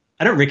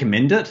 I don't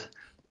recommend it.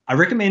 I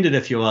recommend it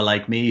if you're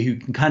like me, who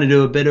can kind of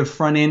do a bit of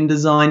front end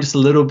design, just a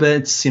little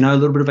bit, a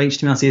little bit of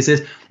HTML,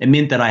 CSS. It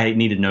meant that I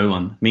needed no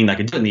one. I mean, I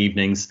could do it in the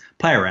evenings,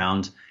 play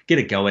around, get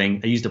it going.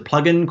 I used a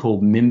plugin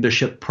called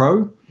Membership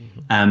Pro.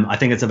 I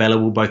think it's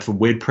available both for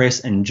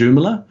WordPress and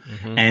Joomla.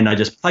 And I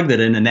just plugged it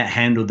in, and that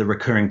handled the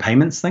recurring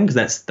payments thing,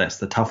 because that's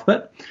the tough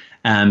bit.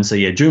 So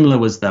yeah, Joomla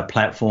was the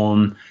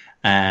platform,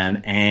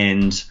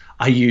 and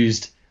I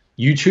used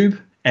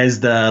YouTube as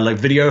the like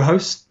video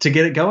host to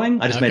get it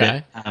going. I just made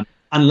it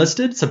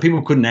unlisted, so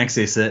people couldn't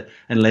access it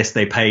unless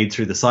they paid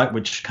through the site,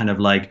 which kind of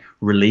like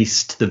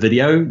released the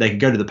video. They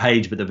could go to the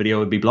page, but the video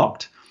would be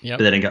blocked. But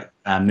then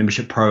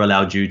Membership Pro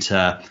allowed you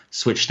to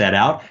switch that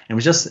out, and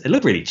it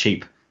looked really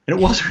cheap. And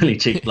it was really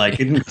cheap, like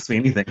it didn't cost me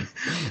anything,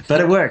 but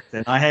it worked.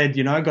 And I had,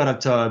 got up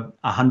to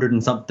 100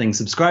 and something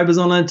subscribers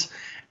on it,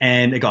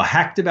 and it got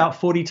hacked about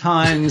 40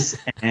 times,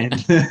 and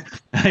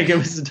like, it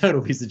was a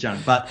total piece of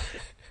junk. But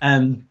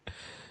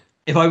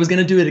if I was going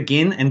to do it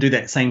again and do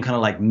that same kind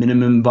of like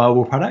minimum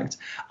viable product,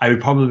 I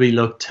would probably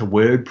look to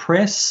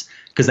WordPress,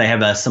 because they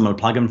have a similar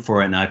plugin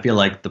for it. And I feel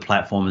like the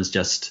platform is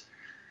just,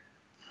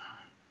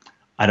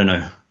 I don't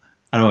know.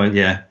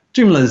 Yeah.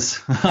 Joomla's,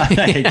 I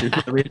hate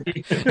Joomla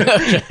really.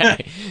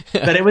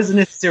 But it was a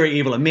necessary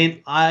evil. It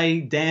meant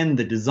Dan,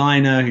 the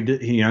designer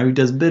who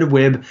does a bit of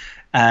web,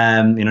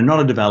 not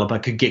a developer,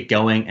 could get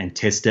going and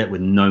test it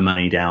with no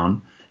money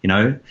down,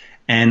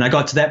 And I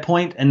got to that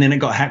point, and then it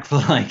got hacked for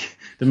like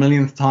the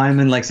millionth time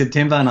in like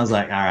September, and I was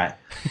like, all right.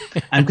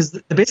 And because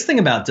the best thing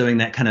about doing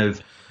that kind of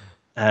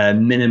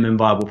minimum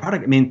viable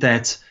product, it meant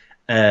that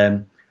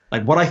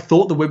like what I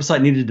thought the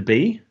website needed to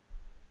be,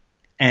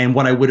 and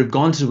what I would have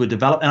gone to a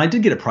develop, and I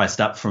did get it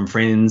priced up from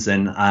friends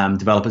and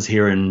developers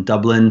here in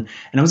Dublin,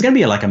 and it was going to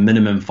be like a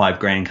minimum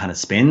 $5,000 kind of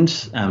spend,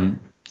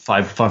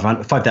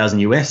 5,000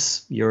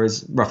 US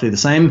euros, roughly the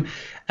same.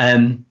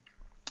 And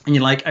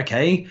you're like,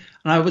 okay,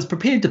 and I was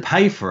prepared to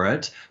pay for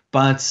it,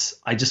 but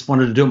I just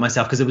wanted to do it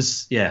myself because it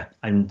was,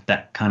 I'm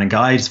that kind of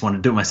guy. I just wanted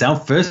to do it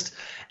myself first,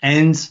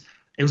 and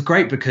it was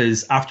great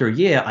because after a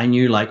year, I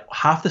knew like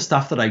half the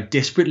stuff that I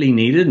desperately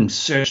needed and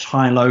searched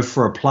high and low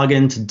for a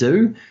plugin to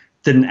do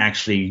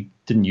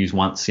didn't use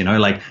once,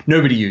 like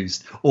nobody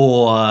used,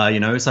 or,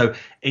 so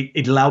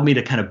it allowed me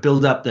to kind of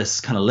build up this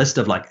kind of list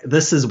of like,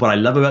 this is what I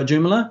love about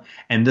Joomla,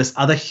 and this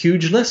other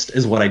huge list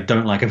is what I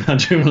don't like about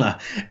Joomla.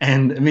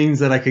 And it means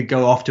that I could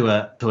go off to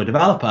a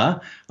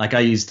developer. Like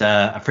I used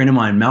a friend of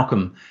mine,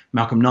 Malcolm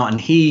Knott,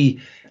 and he's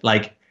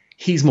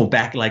more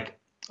back, like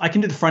I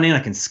can do the front end,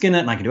 I can skin it,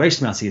 and I can do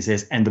HTML,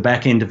 CSS, and the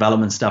back end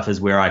development stuff is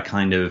where I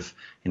kind of,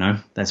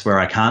 that's where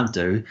I can't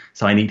do.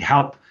 So I need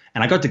help.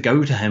 And I got to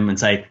go to him and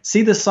say,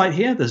 see this site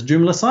here, this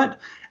Joomla site?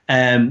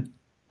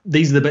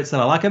 These are the bits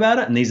that I like about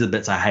it, and these are the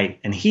bits I hate.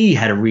 And he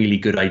had a really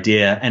good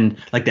idea. And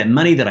like that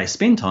money that I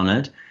spent on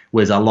it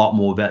was a lot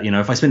more about,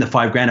 if I spent the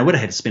 $5,000, I would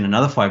have had to spend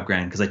another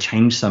 $5,000 because I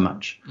changed so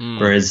much.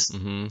 Whereas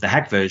the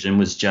hack version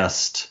was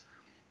just,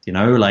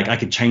 like I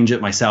could change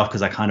it myself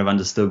because I kind of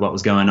understood what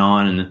was going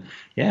on. And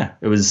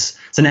it was.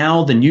 So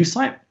now the new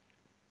site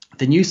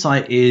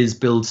is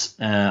built,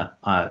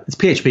 it's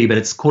PHP, but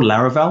it's called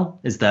Laravel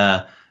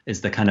is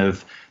the kind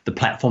of the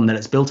platform that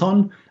it's built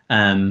on.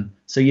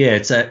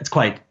 It's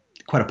quite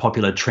a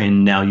popular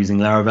trend now using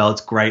Laravel.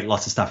 It's great,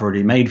 lots of stuff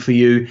already made for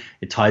you.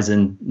 It ties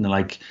in,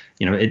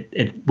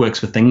 it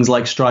works with things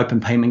like Stripe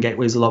and payment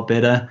gateways a lot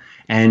better.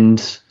 And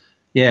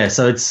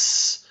so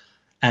it's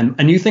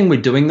a new thing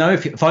we're doing though.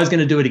 If I was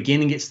going to do it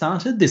again and get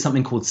started, there's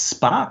something called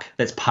Spark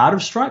that's part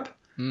of Stripe.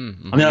 I mean,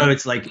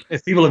 it's like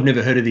if people have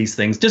never heard of these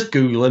things, just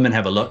Google them and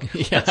have a look.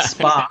 That's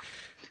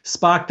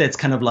Spark, that's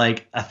kind of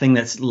like a thing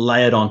that's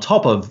layered on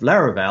top of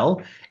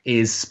Laravel,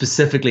 is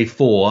specifically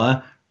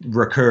for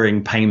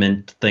recurring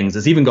payment things.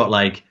 It's even got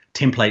like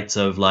templates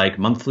of like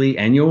monthly,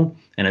 annual,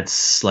 and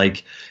it's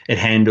like it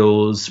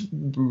handles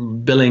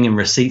billing and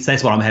receipts.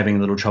 That's what I'm having a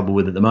little trouble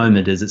with at the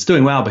moment. Is it's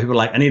doing well, but people are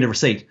like, I need a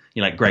receipt.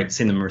 You're like, great,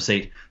 send them a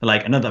receipt. But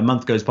like another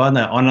month goes by and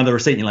they're on another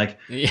receipt, and you're like,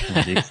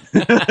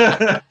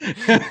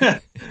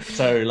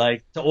 So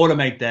like to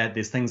automate that,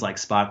 there's things like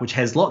Spark, which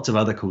has lots of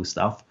other cool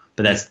stuff.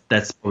 But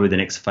that's probably the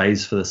next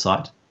phase for the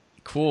site.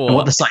 Cool. And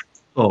what the site?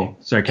 Oh,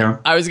 sorry, Karen.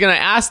 I was going to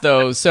ask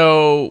though.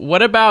 So,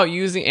 what about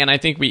using? And I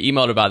think we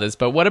emailed about this.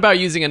 But what about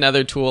using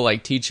another tool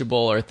like Teachable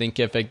or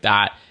Thinkific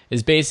that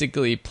is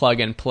basically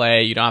plug and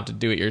play? You don't have to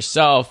do it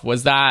yourself.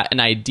 Was that an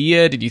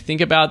idea? Did you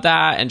think about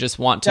that and just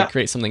want to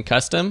create something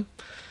custom?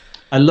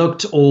 I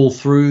looked all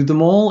through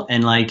them all,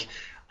 and like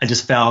I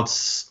just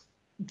felt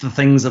the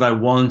things that I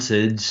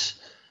wanted.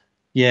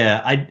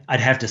 I'd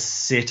have to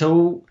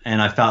settle,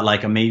 and I felt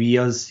like maybe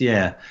I was,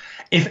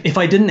 If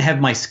I didn't have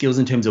my skills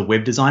in terms of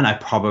web design, I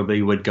probably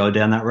would go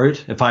down that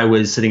route. If I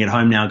was sitting at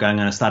home now going, I'm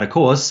going to start a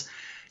course,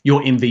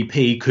 your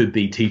MVP could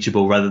be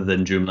Teachable rather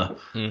than Joomla.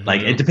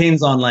 Like it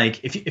depends on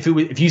like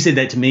if you said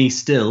that to me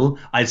still,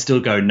 I'd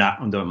still go, nah,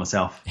 I'm doing it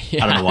myself. I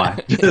don't know why.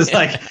 It's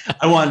like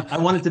I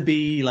want it to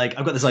be like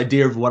I've got this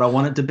idea of what I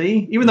want it to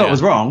be, even though it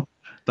was wrong,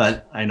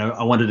 but I know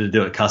I wanted to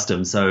do it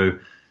custom. So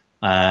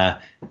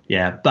but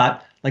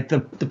like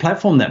the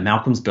platform that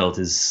Malcolm's built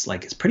is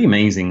like, it's pretty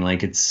amazing.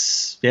 Like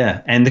it's,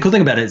 and the cool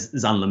thing about it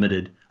is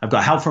unlimited. I've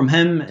got help from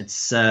him.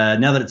 It's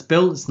now that it's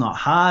built, it's not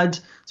hard.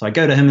 So I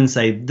go to him and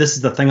say, this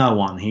is the thing I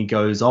want. He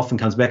goes off and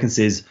comes back and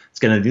says, it's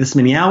going to do this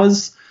many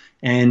hours.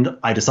 And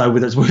I decide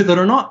whether it's worth it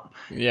or not.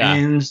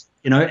 And,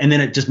 and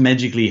then it just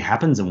magically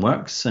happens and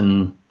works.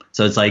 And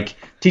so it's like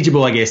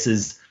Teachable, I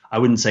guess, I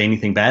wouldn't say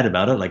anything bad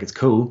about it. Like it's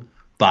cool,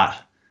 but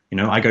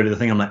I go to the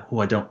thing, I'm like,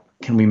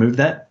 can we move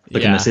that?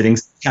 Look in the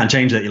settings, can't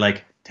change that. You're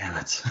like, damn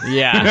it.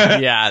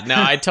 No,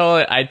 I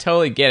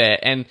totally get it.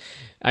 And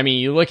I mean,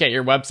 you look at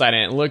your website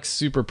and it looks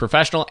super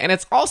professional, and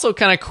it's also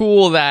kind of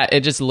cool that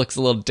it just looks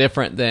a little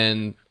different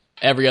than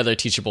every other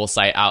Teachable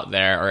site out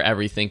there or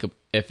every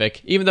Thinkific.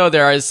 Even though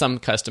there is some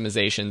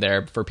customization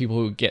there for people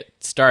who get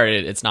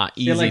started, it's not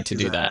easy to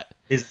do that.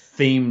 It's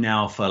theme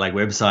now for like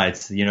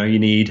websites. You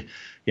need,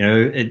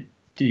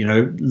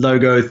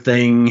 logo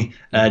thing,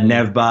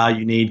 nav bar.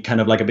 You need kind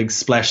of like a big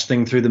splash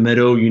thing through the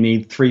middle. You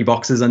need 3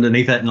 boxes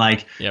underneath it, and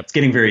like it's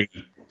getting very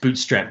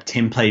bootstrap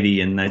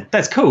templatey, and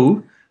that's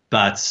cool.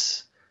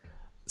 But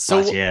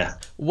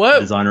what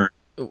designer?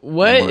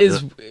 What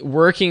is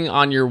working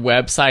on your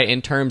website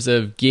in terms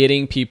of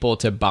getting people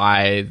to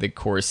buy the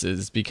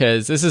courses?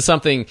 Because this is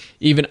something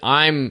even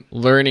I'm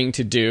learning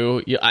to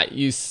do.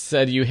 You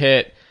said you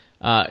hit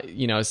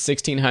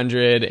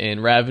 1,600 in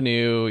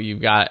revenue.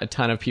 You've got a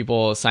ton of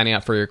people signing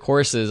up for your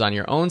courses on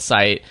your own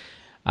site.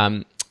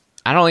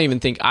 I don't even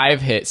think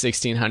I've hit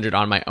 1,600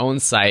 on my own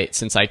site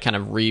since I kind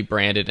of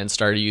rebranded and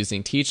started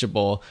using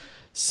Teachable.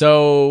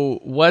 So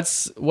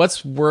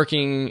what's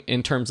working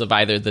in terms of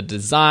either the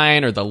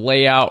design or the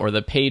layout or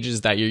the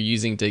pages that you're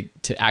using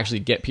to actually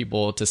get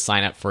people to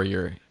sign up for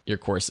your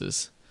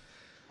courses?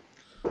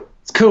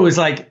 It's cool. It's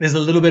like there's a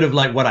little bit of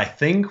like what I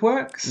think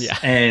works, yeah,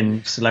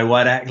 and so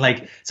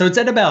so it's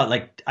at about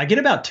like I get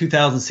about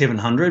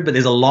 2,700, but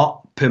there's a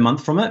lot per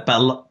month from it.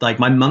 But like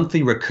my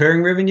monthly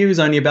recurring revenue is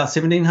only about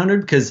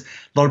 1,700 because a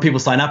lot of people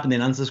sign up and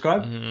then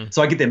unsubscribe. Mm-hmm.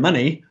 So I get their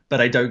money,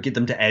 but I don't get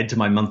them to add to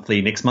my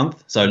monthly next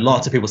month. So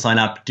lots of people sign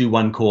up, do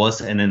one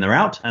course, and then they're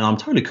out, and I'm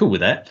totally cool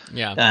with that.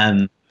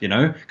 Yeah. You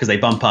know, because they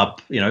bump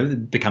up. You know,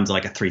 it becomes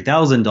like a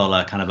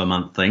 $3,000 kind of a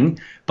month thing,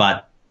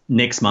 but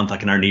next month I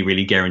can only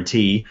really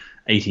guarantee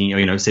 18 or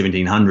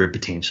 1,700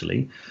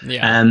 potentially.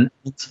 Yeah.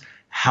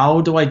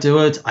 How do I do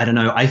it? I don't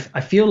know. I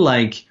feel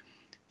like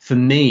for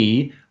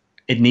me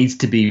it needs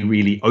to be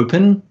really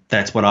open.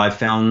 That's what I've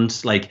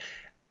found. Like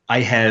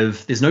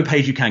there's no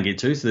page you can't get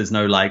to, so there's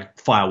no like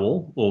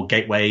firewall or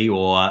gateway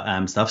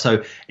or stuff.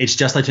 So it's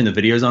just I turn the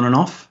videos on and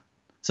off.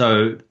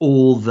 So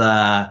all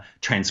the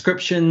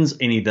transcriptions,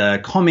 any of the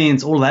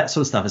comments, all of that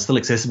sort of stuff is still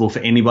accessible for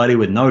anybody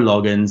with no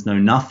logins, no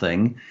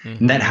nothing. Mm-hmm.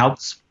 And that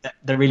helps.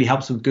 That really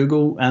helps with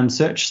Google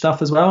search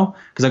stuff as well.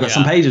 Because I've got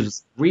some pages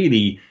with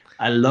really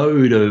a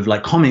load of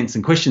like comments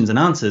and questions and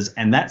answers.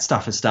 And that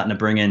stuff is starting to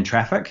bring in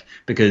traffic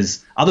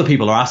because other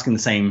people are asking the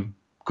same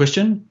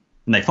question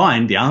and they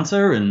find the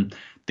answer. And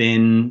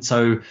then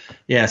so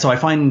I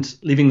find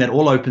leaving that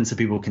all open so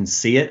people can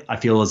see it. I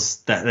feel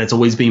that's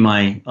always been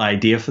my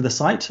idea for the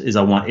site is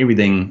I want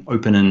everything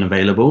open and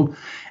available.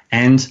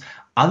 And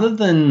other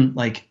than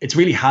like, it's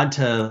really hard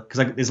to,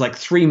 because there's like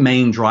three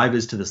main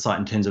drivers to the site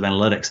in terms of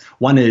analytics.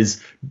 One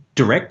is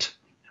direct,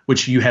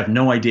 which you have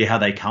no idea how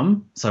they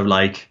come. So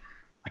like,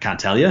 I can't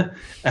tell you.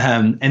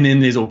 And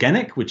then there's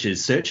organic, which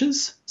is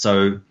searches.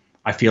 So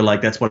I feel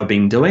like that's what I've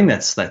been doing.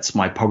 That's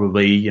my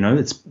probably,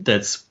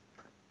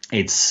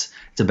 it's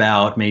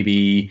about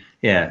maybe,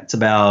 it's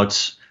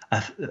about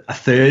a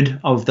third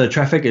of the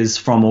traffic is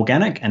from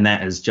organic, and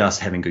that is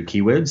just having good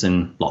keywords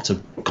and lots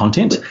of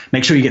content.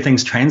 Make sure you get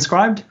things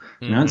transcribed.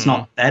 It's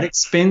not that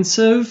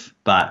expensive,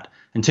 but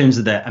in terms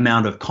of the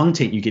amount of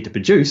content you get to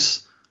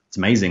produce, it's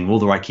amazing. All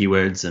the right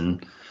keywords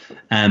and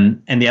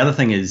the other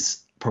thing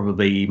is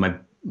probably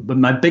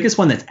my biggest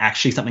one that's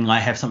actually something I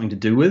have something to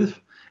do with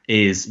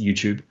is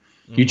YouTube.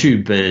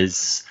 YouTube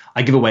is,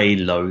 I give away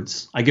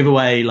loads. I give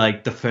away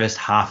like the first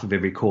half of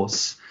every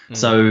course.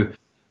 So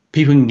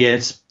people can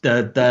get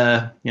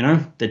the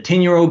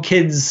 10-year-old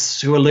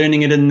kids who are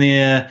learning it in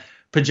their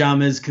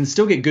pajamas can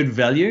still get good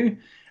value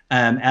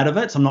out of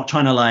it. So I'm not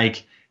trying to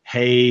like,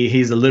 hey,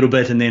 here's a little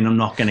bit and then I'm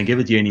not going to give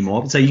it to you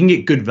anymore. So you can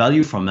get good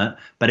value from it.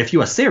 But if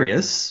you are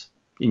serious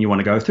and you want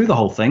to go through the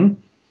whole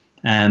thing,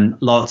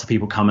 lots of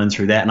people come in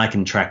through that and I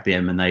can track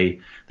them and they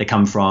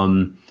come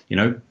from,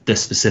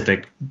 this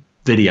specific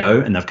video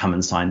and they've come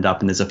and signed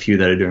up, and there's a few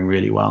that are doing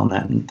really well on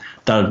that. And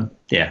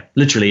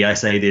literally I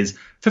say there's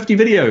 50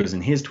 videos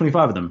and here's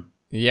 25 of them.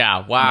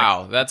 Yeah.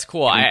 Wow. That's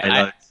cool.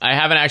 I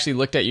haven't actually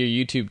looked at your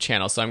YouTube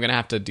channel, so I'm going to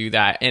have to do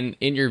that. And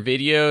in your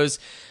videos,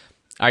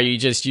 are you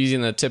just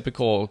using the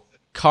typical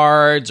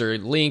cards or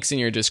links in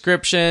your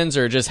descriptions,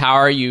 or just how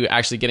are you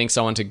actually getting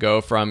someone to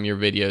go from your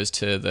videos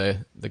to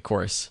the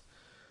course?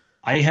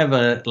 I have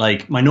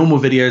my normal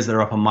videos that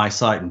are up on my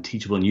site and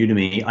Teachable and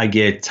Udemy, I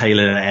get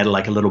tailored and add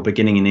like a little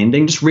beginning and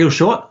ending, just real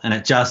short. And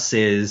it just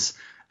says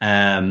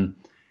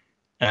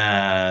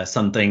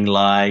something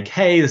like,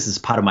 hey, this is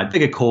part of my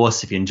bigger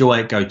course. If you enjoy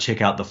it, go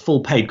check out the full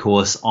paid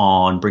course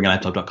on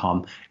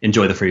bringalaptop.com.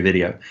 Enjoy the free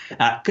video.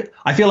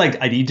 I feel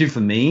like I need to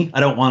for me. I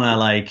don't want to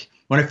like,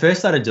 when I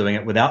first started doing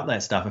it without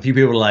that stuff, a few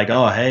people were like,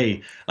 oh,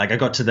 hey, like I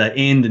got to the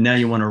end and now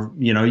you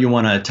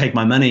want to take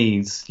my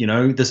money.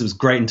 This was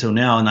great until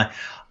now. And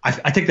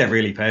I take that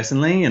really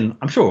personally, and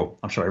I'm sure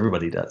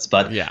everybody does.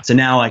 But so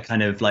now I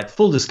kind of like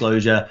full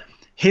disclosure,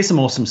 here's some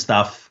awesome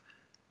stuff,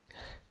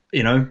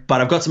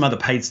 but I've got some other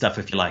paid stuff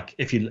if you like.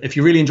 If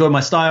you really enjoy my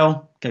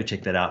style, go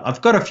check that out.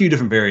 I've got a few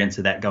different variants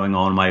of that going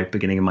on in my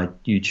beginning of my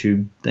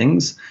YouTube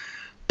things.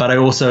 But I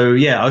also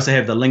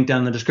have the link down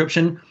in the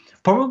description.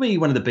 Probably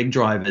one of the big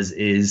drivers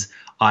is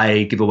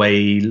I give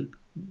away,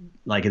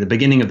 like at the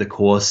beginning of the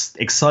course,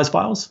 exercise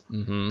files.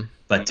 Mm-hmm.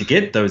 But to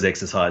get those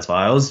exercise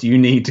files, you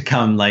need to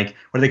come like,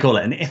 what do they call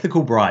it? An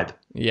ethical bribe.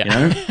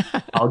 Yeah.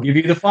 I'll give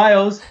you the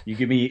files. You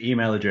give me your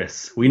email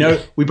address. We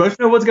both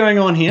know what's going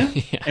on here,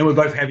 and we're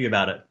both happy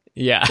about it.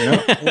 Yeah.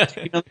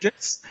 Email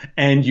address,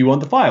 and you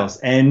want the files,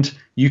 and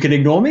you can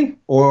ignore me,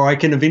 or I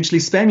can eventually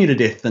spam you to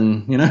death,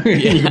 and you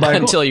can buy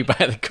until you buy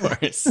the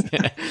course.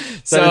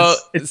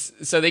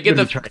 So they get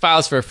the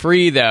files for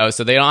free though,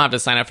 so they don't have to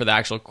sign up for the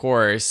actual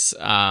course.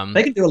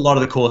 They can do a lot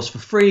of the course for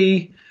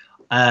free.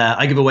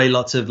 I give away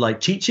lots of like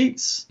cheat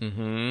sheets.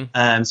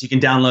 Mm-hmm. So you can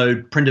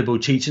download printable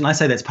cheat sheets. And I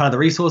say that's part of the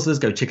resources.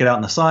 Go check it out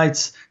on the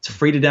sites. It's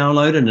free to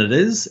download, and it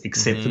is,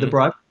 except for the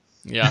bribe.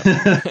 Yeah.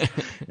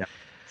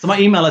 So my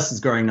email list is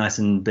growing nice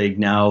and big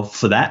now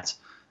for that.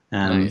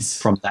 Nice.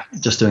 from that,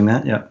 just doing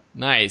that. Yeah.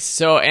 Nice.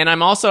 So, and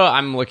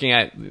I'm looking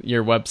at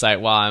your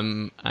website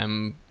while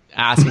I'm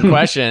asking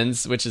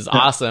questions, which is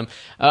awesome.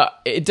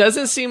 It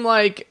doesn't seem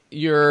like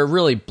you're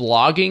really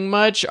blogging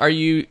much. Are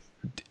you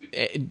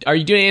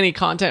doing any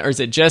content, or is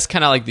it just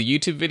kind of like the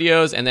YouTube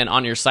videos, and then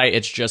on your site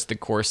it's just the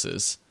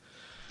courses?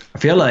 I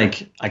feel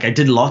like I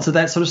did lots of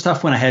that sort of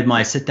stuff when I had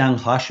my sit down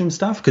classroom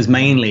stuff, because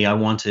mainly I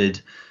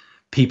wanted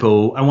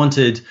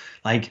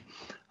like,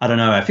 I don't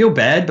know, I feel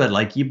bad, but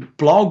like you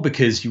blog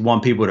because you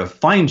want people to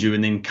find you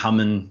and then come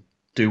and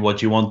do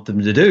what you want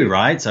them to do,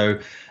 right? So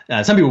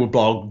some people would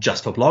blog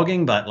just for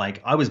blogging, but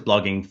like I was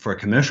blogging for a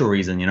commercial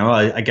reason. You know,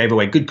 I gave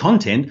away good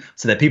content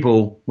so that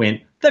people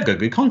went, they've got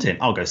good content,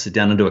 I'll go sit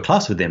down and do a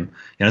class with them.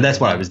 You know, that's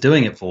what I was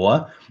doing it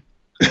for.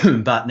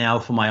 But now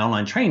for my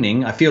online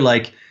training, I feel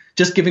like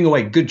just giving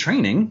away good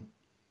training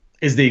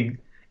is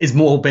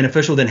more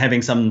beneficial than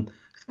having some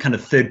kind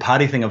of third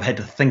party thing I've had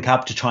to think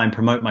up to try and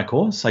promote my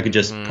course. I could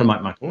just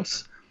promote my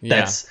course.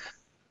 Yeah.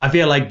 I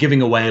feel like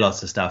giving away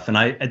lots of stuff. And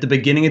at the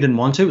beginning I didn't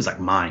want to. It was like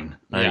mine.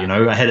 You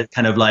know, I had it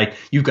kind of like,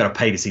 you've got to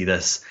pay to see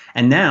this.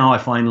 And now I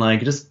find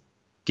like just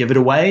give it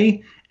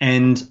away,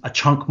 and a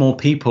chunk more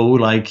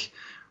people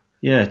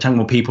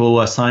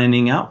are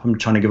signing up. I'm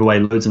trying to give away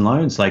loads and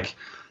loads. Like,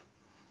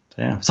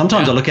 yeah.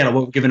 Sometimes I look at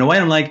what we're giving away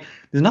and I'm like,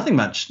 there's nothing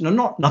much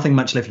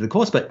left of the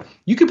course, but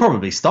you could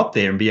probably stop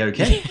there and be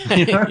okay.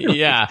 You know?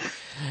 Yeah.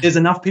 There's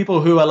enough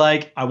people who are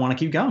like, I want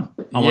to keep going.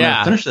 I want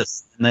to finish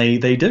this. And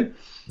they do.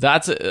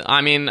 That's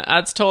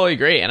totally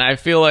great. And I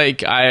feel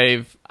like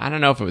I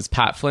don't know if it was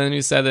Pat Flynn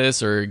who said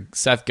this or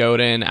Seth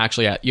Godin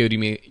actually at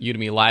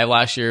Udemy Live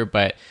last year,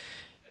 but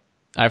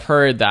I've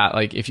heard that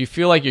like if you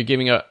feel like you're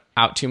giving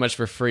out too much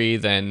for free,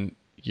 then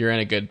you're in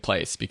a good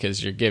place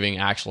because you're giving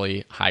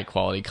actually high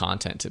quality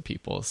content to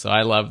people. So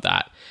I love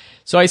that.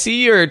 So I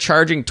see you're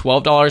charging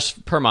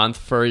 $12 per month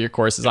for your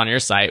courses on your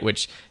site,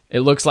 which it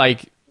looks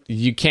like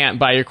you can't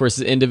buy your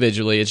courses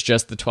individually. It's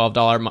just the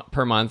 $12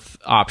 per month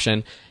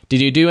option.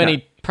 Did you do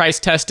any price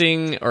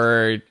testing,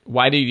 or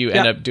why did you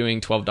end up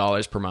doing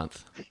 $12 per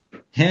month?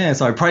 Yeah,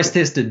 so I price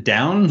tested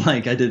down.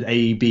 Like I did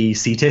A, B,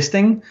 C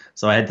testing.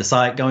 So I had the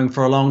site going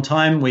for a long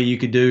time where you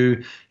could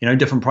do, you know,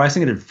 different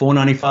pricing. I did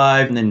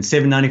 $4.95 and then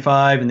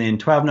 $7.95 and then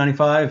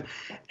 $12.95,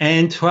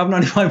 and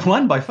 $12.95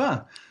 won by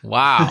far.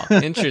 Wow,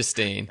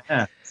 interesting.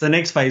 Yeah. So the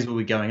next phase will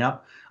be going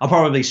up. I'll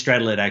probably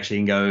straddle it actually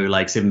and go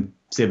like $7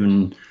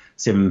 and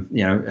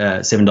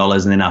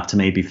then up to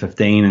maybe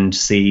 15 and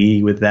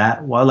see with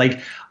that. Well,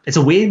 like it's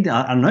a weird,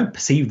 I don't know,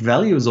 perceived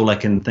value is all I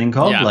can think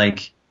of. Yeah.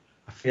 Like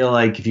I feel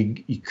like if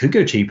you could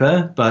go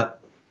cheaper,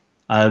 but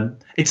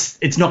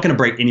it's not going to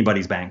break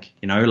anybody's bank.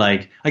 You know,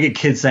 like I get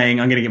kids saying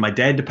I'm going to get my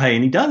dad to pay,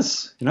 and he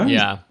does. You know,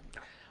 yeah,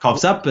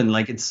 coughs up, and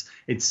like it's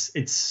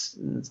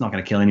not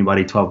going to kill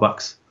anybody.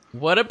 $12.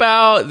 What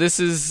about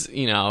this? Is,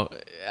 you know,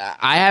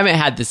 I haven't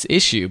had this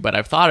issue, but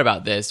I've thought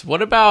about this.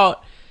 What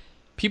about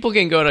people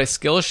can go to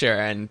Skillshare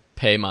and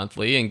pay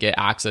monthly and get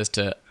access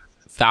to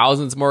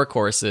thousands more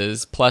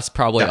courses, plus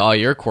probably all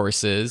your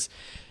courses.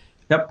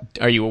 Yep.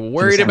 Are you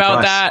worried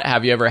about that?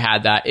 Have you ever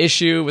had that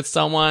issue with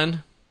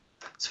someone?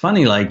 It's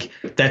funny, like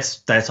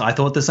that's I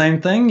thought the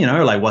same thing, you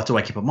know, like what do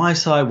I keep on my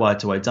side? What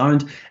do I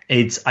don't?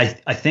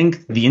 I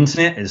think the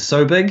internet is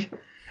so big,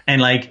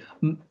 and like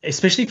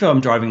especially if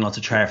I'm driving lots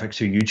of traffic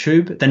to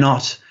YouTube, they're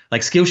not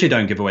like Skillshare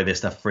don't give away their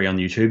stuff free on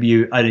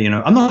YouTube.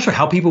 I'm not sure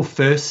how people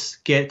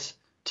first get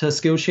to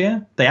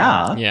Skillshare. They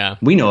are. Yeah.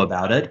 We know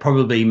about it,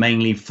 probably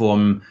mainly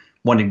from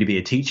wanting to be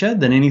a teacher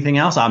than anything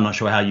else. I'm not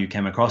sure how you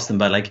came across them,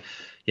 but like,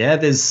 yeah, I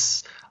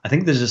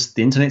think there's just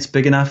the internet's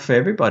big enough for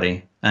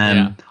everybody.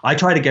 I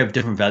try to give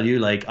different value.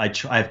 Like I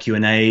have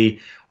Q&A.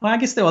 Well, I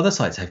guess the other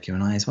sites have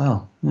Q&A as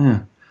well.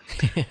 Yeah.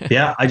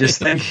 Yeah. I just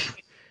think,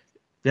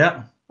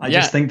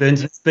 just think the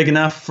internet's big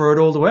enough for it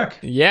all to work.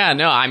 Yeah,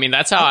 no, I mean,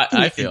 that's how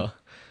I feel.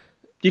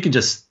 You can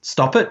just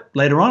stop it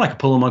later on. I can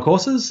pull all my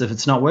courses if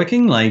it's not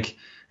working. Like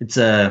it's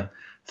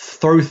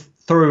throw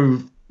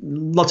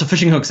lots of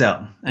fishing hooks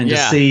out and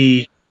just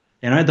see,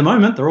 you know, at the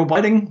moment they're all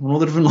biting on all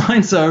the different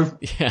lines. So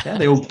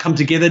they all come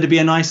together to be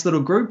a nice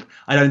little group.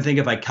 I don't think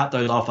if I cut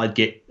those off, I'd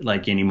get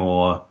like any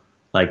more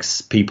like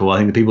people. I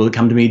think the people that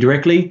come to me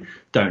directly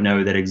don't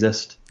know that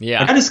exist.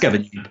 Yeah. Like I discover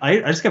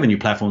new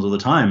platforms all the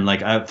time.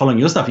 Like following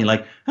your stuff and you're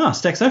like, oh,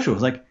 Stack Social.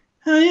 It's like,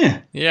 oh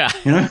yeah. Yeah.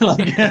 You know,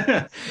 like,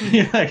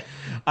 like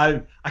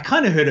I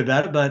kind of heard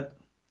about it, but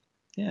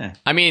yeah.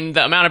 I mean,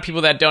 the amount of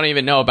people that don't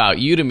even know about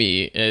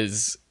Udemy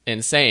is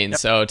insane. Yep.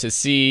 So to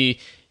see,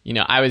 you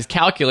know, I was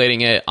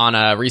calculating it on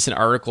a recent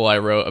article I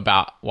wrote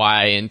about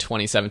why in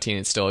 2017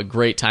 it's still a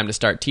great time to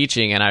start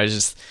teaching. And I was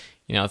just,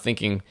 you know,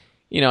 thinking,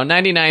 you know,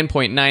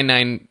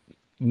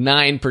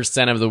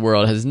 99.999% of the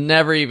world has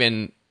never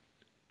even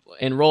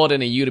enrolled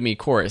in a Udemy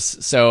course.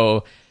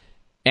 So,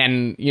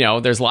 and, you know,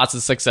 there's lots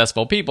of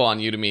successful people on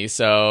Udemy.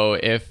 So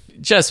if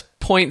just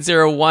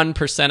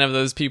 0.01% of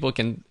those people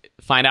can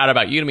find out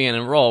about Udemy and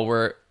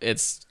enroll,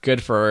 it's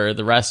good for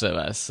the rest of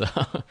us. So.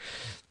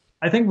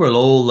 I think we'll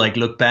all like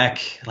look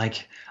back,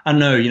 like, I don't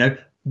know, you know,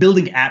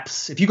 building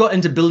apps. If you got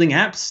into building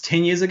apps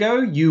 10 years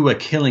ago, you were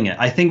killing it.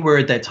 I think we're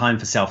at that time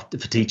for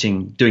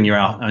teaching, doing your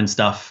own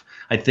stuff.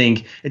 I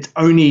think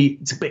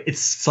it's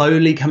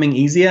slowly coming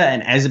easier,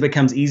 and as it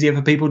becomes easier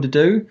for people to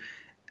do,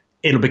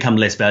 it'll become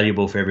less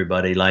valuable for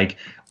everybody. Like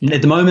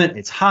at the moment,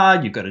 it's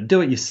hard. You've got to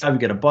do it yourself.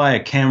 You've got to buy a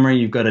camera.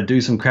 You've got to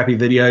do some crappy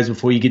videos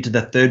before you get to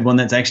the third one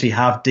that's actually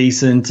half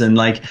decent. And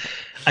like,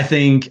 I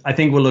think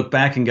we'll look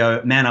back and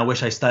go, man, I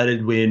wish I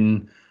started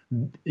when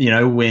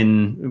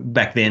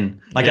back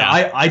then. Like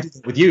I did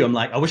it with you. I'm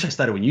like, I wish I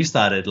started when you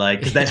started. Like,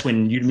 because that's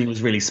when Udemy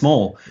was really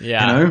small.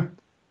 Yeah. You know.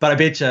 But I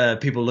bet you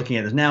people looking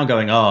at this now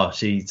going, oh,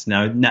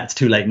 it's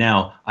too late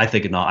now. I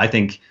think not. I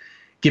think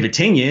give it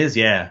 10 years,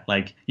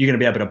 like you're going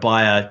to be able to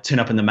buy turn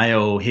up in the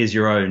mail, here's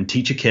your own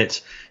teacher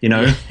kit,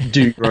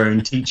 do your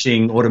own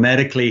teaching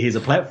automatically, here's a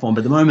platform.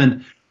 But at the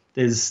moment,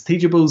 there's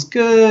Teachable's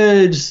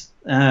good, there's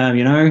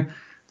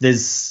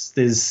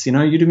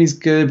Udemy's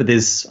good, but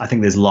I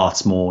think there's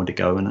lots more to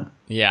go in it.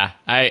 Yeah,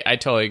 I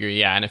totally agree.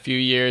 Yeah, in a few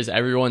years,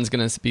 everyone's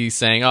going to be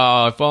saying,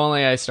 oh, if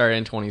only I started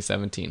in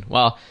 2017.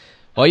 Well,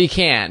 you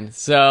can.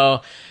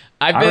 So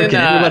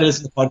everybody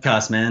listen to the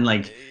podcast, man.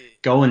 Like,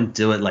 go and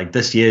do it. Like,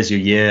 this year's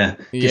your year.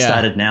 Get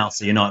started now,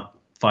 so you're not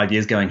 5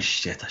 years going,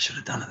 shit, I should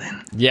have done it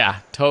then. Yeah,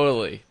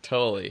 totally.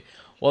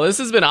 Well, this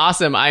has been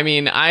awesome. I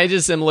mean, I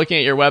just am looking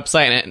at your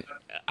website, and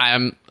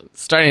I'm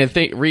starting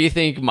to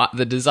rethink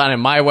the design of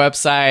my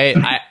website.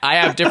 I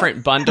have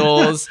different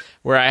bundles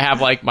where I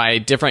have like my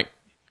different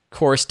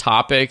course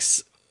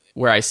topics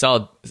where I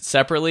sell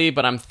separately,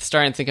 but I'm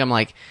starting to think, I'm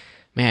like,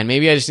 man,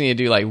 maybe I just need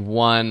to do like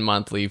one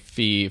monthly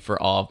fee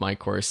for all of my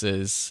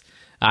courses.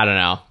 I don't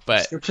know, but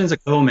subscriptions are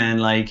cool, man.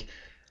 Like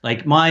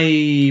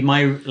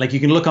my like you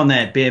can look on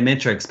that bare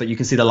metrics, but you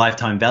can see the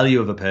lifetime value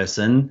of a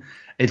person.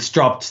 It's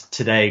dropped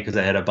today because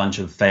I had a bunch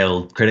of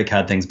failed credit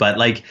card things, but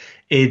like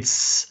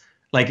it's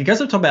like it goes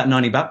up to about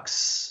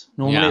 $90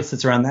 normally. It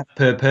sits around that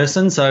per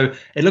person. So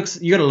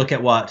you got to look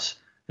at what.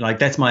 Like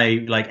that's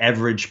my like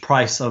average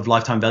price of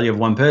lifetime value of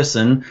one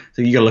person.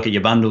 So you got to look at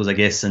your bundles, I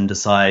guess, and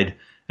decide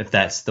if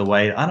that's the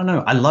way. I don't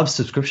know. I love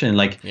subscription.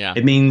 Like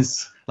it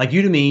means like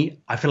Udemy,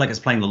 I feel like it's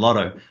playing the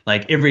lotto.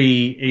 Like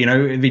every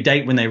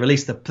date when they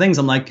release the things,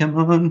 I'm like, come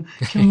on.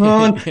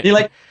 You're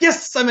like,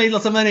 yes, I made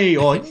lots of money.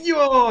 Or,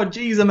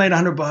 geez, I made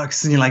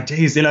 $100. And you're like,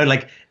 geez,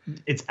 like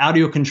it's out of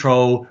your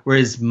control.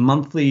 Whereas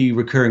monthly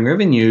recurring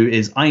revenue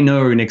is, I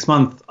know next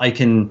month I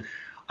can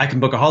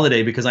book a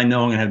holiday because I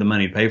know I'm going to have the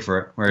money to pay for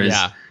it. Whereas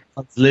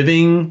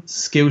Living,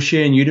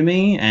 Skillshare, and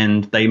Udemy,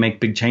 and they make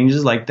big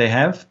changes like they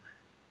have,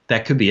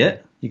 that could be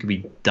it. You could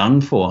be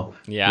done for.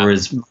 Yeah.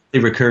 Whereas the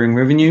recurring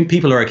revenue,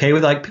 people are okay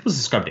with. Like people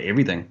subscribe to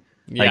everything.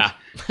 Like,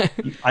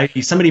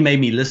 somebody made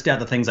me list out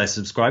the things I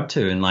subscribe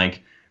to, and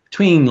like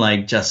between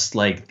like just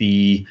like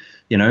the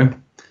Netflix,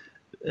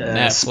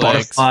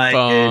 Spotify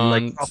phones, and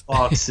like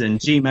Dropbox and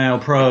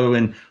Gmail Pro,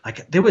 and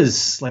like there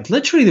was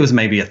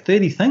maybe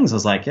 30 things. I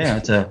was like,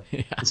 it's a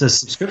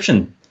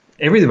subscription.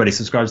 Everybody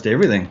subscribes to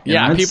everything.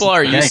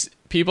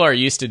 People are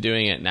used to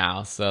doing it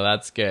now, so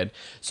that's good.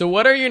 So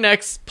what are your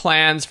next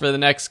plans for the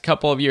next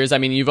couple of years? I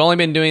mean, you've only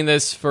been doing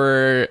this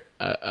for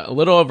a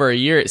little over a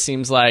year, it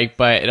seems like,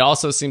 but it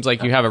also seems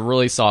like you have a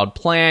really solid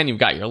plan. You've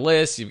got your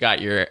list, you've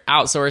got your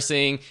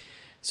outsourcing.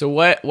 So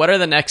what are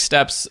the next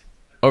steps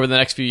over the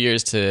next few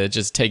years to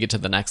just take it to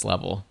the next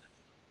level?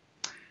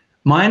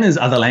 Mine is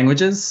other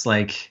languages.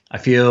 Like I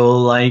feel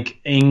like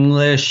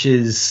English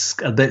is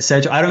a bit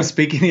saturated. I don't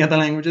speak any other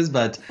languages,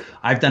 but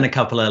I've done a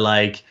couple of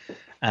like,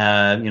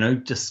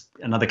 just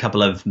another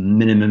couple of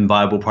minimum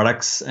viable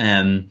products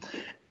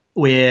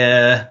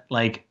where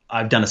like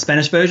I've done a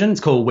Spanish version. It's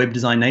called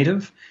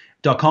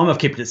webdesignnative.com. I've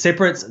kept it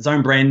separate. It's its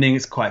own branding.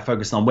 It's quite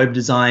focused on web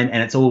design,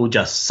 and it's all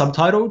just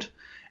subtitled.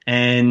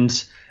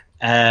 And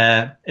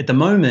at the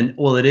moment,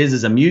 all it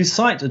is a Muse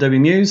site, Adobe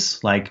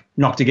Muse, like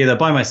knocked together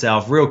by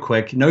myself real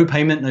quick. No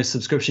payment, no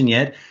subscription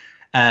yet.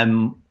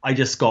 I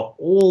just got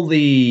all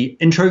the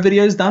intro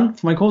videos done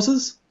for my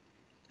courses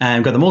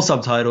and got them all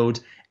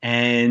subtitled.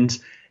 And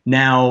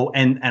now,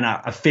 and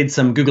I fed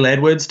some Google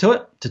AdWords to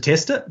it to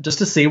test it, just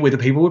to see whether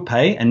people would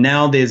pay. And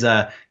now there's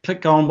a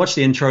click on, watch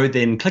the intro,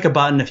 then click a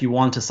button if you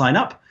want to sign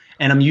up.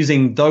 And I'm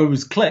using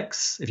those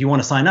clicks, if you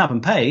want to sign up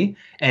and pay,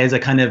 as a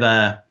kind of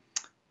a,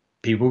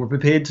 people were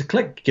prepared to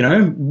click,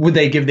 would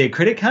they give their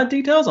credit card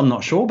details? I'm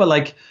not sure, but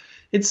like,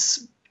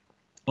 it's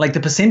like the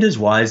percentage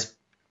wise,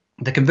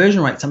 the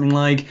conversion rate, something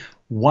like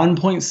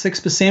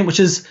 1.6%,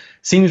 which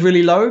seems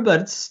really low,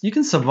 but you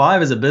can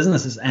survive as a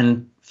business.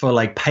 And for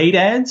like paid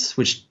ads,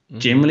 which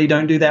generally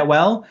don't do that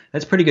well,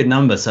 that's a pretty good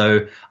number.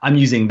 So I'm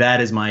using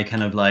that as my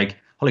kind of like,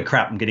 holy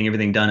crap, I'm getting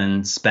everything done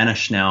in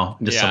Spanish now,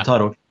 just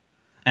subtitled.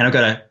 And I've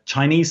got a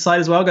Chinese site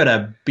as well. Go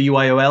to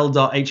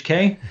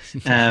byol.hk.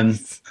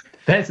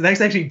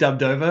 That's actually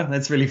dubbed over.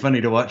 That's really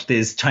funny to watch.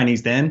 There's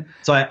Chinese Dan.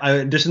 So I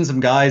auditioned some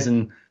guys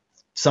and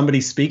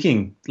somebody's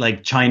speaking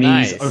like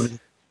Chinese over the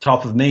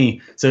top of me.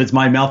 So it's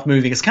my mouth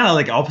moving. It's kind of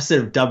like opposite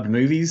of dubbed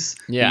movies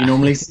that you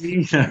normally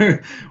see,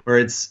 where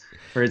it's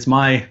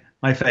my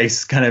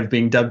face kind of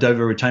being dubbed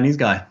over a Chinese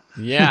guy.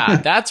 Yeah,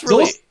 that's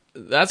really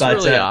That's but,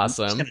 really I'm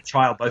awesome. just going to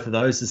try out both of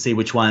those to see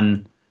which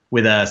one,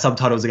 whether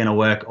subtitles are going to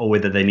work or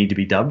whether they need to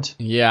be dubbed.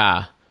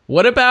 Yeah.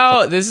 What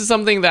about, this is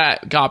something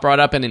that got brought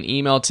up in an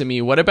email to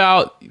me. What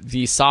about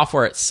the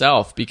software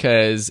itself?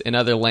 Because in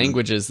other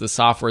languages, the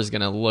software is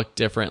going to look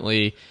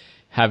differently.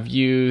 Have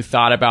you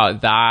thought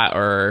about that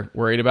or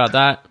worried about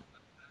that?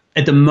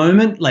 At the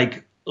moment,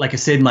 like I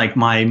said, like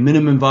my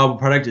minimum viable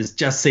product is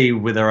just see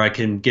whether I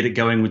can get it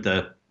going with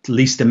the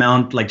least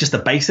amount, like just the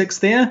basics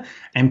there.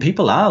 And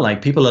people are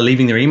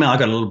leaving their email. I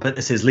got a little bit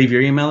that says leave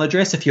your email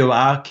address if you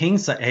are keen.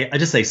 So I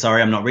just say,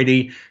 sorry, I'm not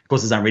ready.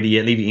 Courses aren't ready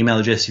yet. Leave your email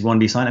address if you want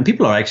to be signed. And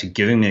people are actually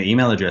giving me their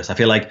email address. I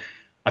feel like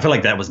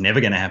that was never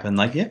going to happen.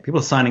 Like, yeah,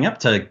 people are signing up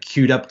to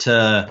queued up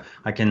to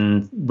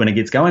when it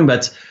gets going.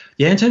 But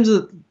yeah, in terms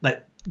of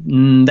like,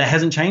 that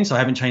hasn't changed. So I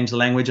haven't changed the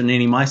language on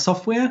any of my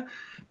software,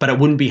 but it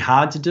wouldn't be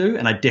hard to do.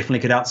 And I definitely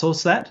could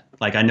outsource that.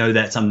 Like, I know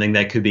that's something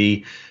that could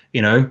be,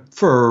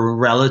 for a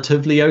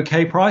relatively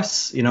okay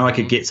price. I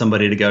could get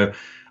somebody to go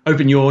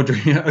open your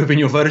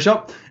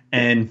Photoshop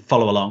and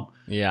follow along.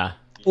 Yeah.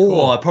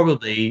 Or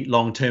probably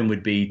long term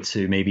would be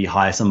to maybe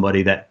hire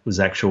somebody that was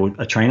a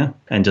trainer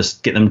and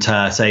just get them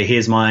to say,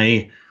 here's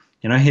what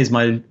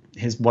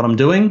I'm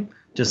doing.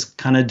 Just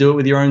kind of do it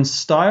with your own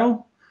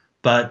style.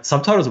 But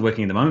subtitles are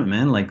working at the moment,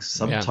 man. Like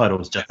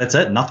subtitles, that's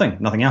it.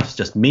 Nothing else.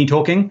 Just me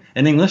talking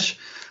in English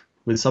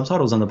with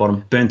subtitles on the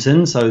bottom, burnt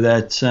in so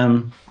that,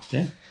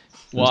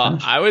 Well,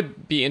 I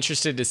would be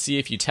interested to see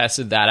if you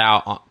tested that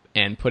out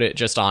and put it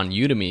just on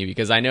Udemy,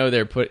 because I know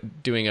they're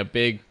doing a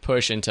big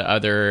push into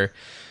other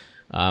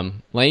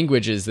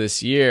languages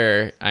this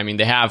year. I mean,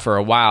 they have for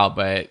a while,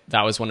 but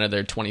that was one of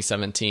their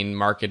 2017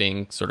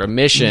 marketing sort of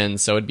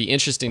missions. So it'd be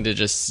interesting to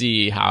just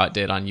see how it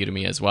did on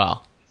Udemy as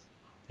well.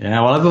 Yeah,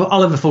 well,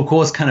 I'll have a full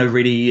course kind of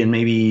ready in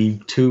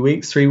maybe 2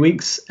 weeks, 3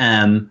 weeks.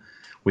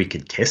 We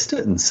could test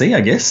it and see,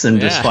 I guess,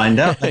 and just find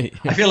out. Like,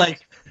 I feel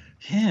like,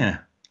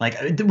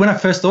 like when I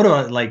first thought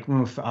about it, like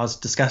when I was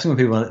discussing with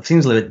people, it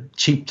seems a little bit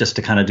cheap just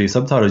to kind of do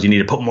subtitles. You need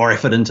to put more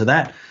effort into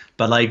that.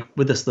 But like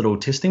with this little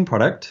testing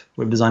product,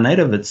 Web Design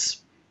Native,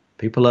 it's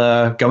people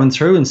are going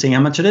through and seeing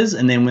how much it is.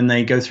 And then when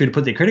they go through to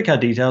put their credit card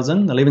details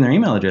in, they're leaving their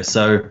email address.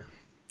 So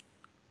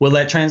will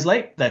that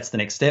translate? That's the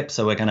next step.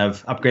 So we're kind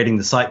of upgrading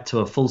the site to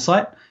a full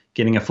site,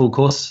 getting a full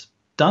course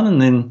done,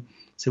 and then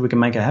see if we can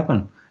make it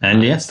happen.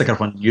 And stick it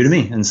up on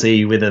Udemy and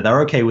see whether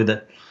they're okay with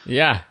it.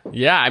 Yeah.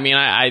 I mean,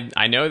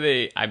 I know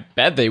I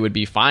bet they would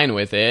be fine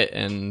with it,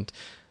 and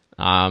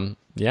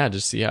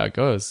just see how it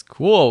goes.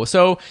 Cool.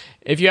 So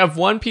if you have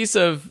one piece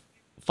of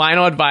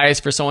final advice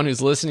for someone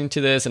who's listening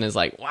to this and is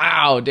like,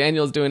 wow,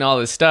 Daniel's doing all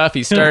this stuff.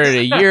 He started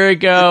a year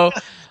ago.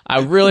 I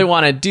really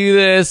want to do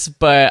this,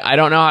 but I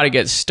don't know how to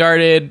get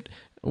started.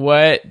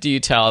 What do you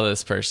tell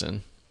this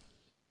person?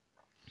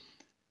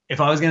 If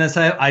I was going to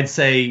say, I'd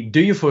say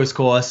do your first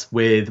course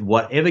with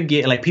whatever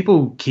gear. Like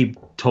people keep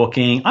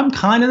talking. I'm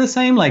kind of the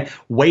same, like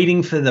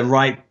waiting for the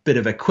right bit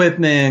of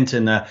equipment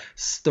and the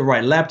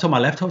right laptop. My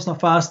laptop's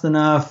not fast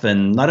enough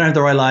and I don't have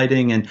the right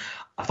lighting. And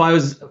if I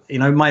was,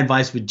 my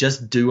advice would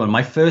just do on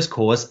my first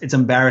course. It's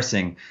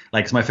embarrassing.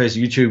 Like it's my first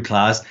YouTube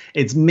class.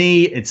 It's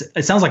me.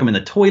 It sounds like I'm in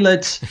the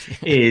toilet.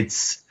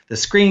 It's the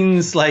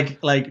screen's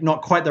like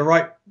not quite the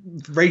right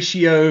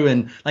ratio,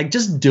 and like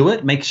just do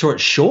it. Make sure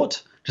it's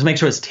short. Just make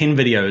sure it's 10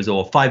 videos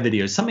or 5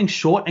 videos, something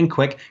short and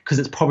quick, because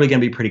it's probably going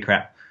to be pretty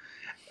crap.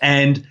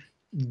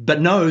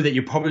 But know that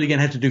you're probably going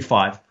to have to do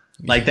 5.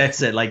 Like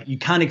that's it. Like you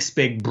can't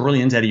expect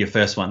brilliance out of your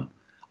first one.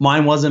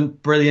 Mine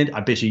wasn't brilliant. I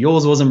bet you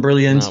yours wasn't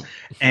brilliant. No.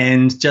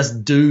 And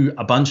just do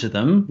a bunch of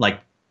them.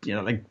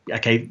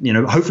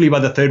 Hopefully by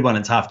the third one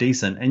it's half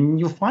decent, and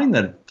you'll find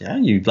that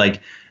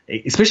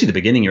especially the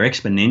beginning, you're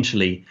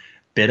exponentially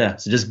better.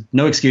 So just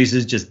no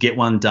excuses. Just get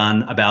one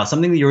done about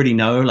something that you already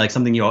know, like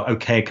something you're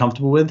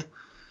comfortable with.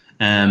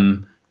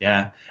 And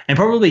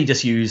probably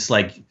just use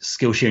like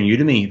Skillshare and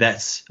Udemy.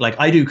 That's like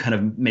I do kind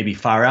of maybe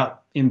far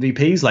out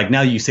MVPs. Like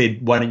now you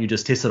said, why don't you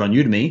just test it on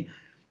Udemy?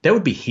 That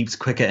would be heaps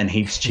quicker and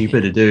heaps cheaper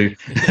to do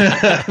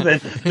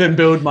than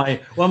build my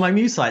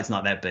Muse site's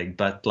not that big,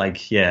 but like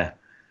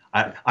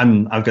I've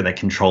got that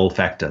control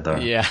factor though.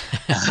 Yeah.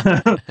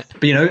 But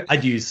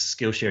I'd use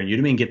Skillshare and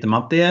Udemy and get them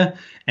up there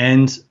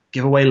and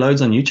give away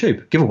loads on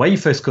YouTube. Give away your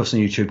first course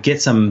on YouTube.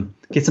 Get some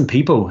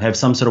people, have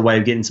some sort of way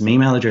of getting some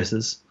email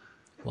addresses.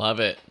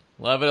 Love it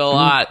a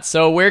lot.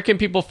 So where can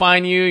people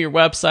find you? Your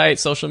website,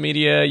 social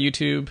media,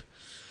 YouTube?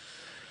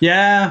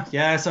 Yeah.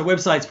 So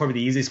website's probably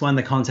the easiest one.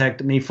 The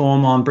contact me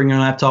form on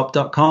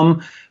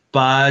bringyourlaptop.com.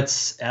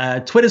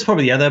 But Twitter's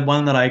probably the other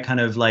one that I kind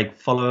of like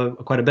follow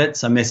quite a bit.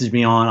 So message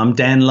me on. I'm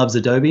Dan Loves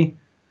Adobe.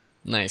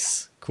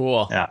 Nice.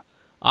 Cool. Yeah.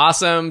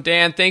 Awesome.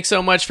 Dan, thanks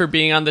so much for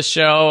being on the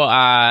show.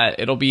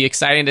 It'll be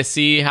exciting to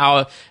see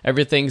how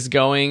everything's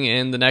going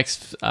in the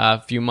next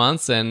few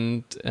months,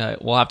 and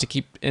we'll have to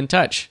keep in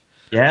touch.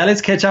 Yeah,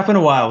 let's catch up in a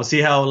while. We'll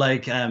see how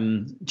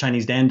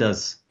Chinese Dan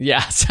does.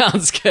 Yeah,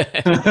 sounds good.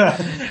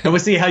 And we'll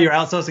see how your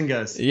outsourcing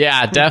goes.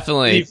 Yeah,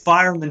 definitely. You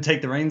fire him and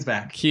take the reins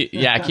back. Keep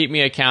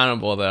me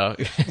accountable though.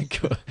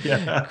 Cool.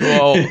 Yeah.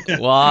 Cool.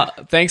 Well,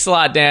 thanks a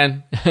lot,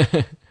 Dan.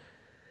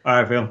 All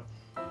right, Phil.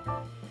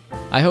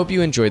 I hope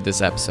you enjoyed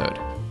this episode.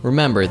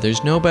 Remember,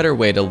 there's no better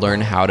way to learn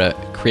how to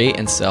create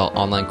and sell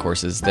online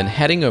courses than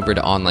heading over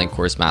to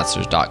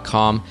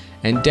onlinecoursemasters.com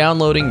and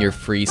downloading your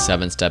free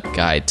 7-step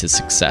guide to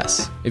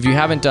success. If you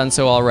haven't done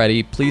so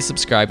already, please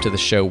subscribe to the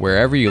show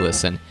wherever you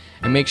listen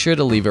and make sure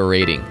to leave a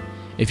rating.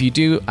 If you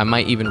do, I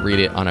might even read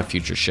it on a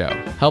future show.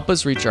 Help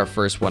us reach our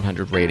first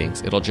 100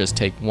 ratings. It'll just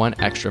take 1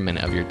 extra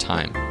minute of your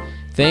time.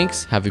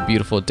 Thanks, have a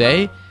beautiful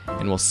day,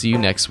 and we'll see you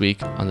next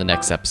week on the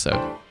next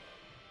episode.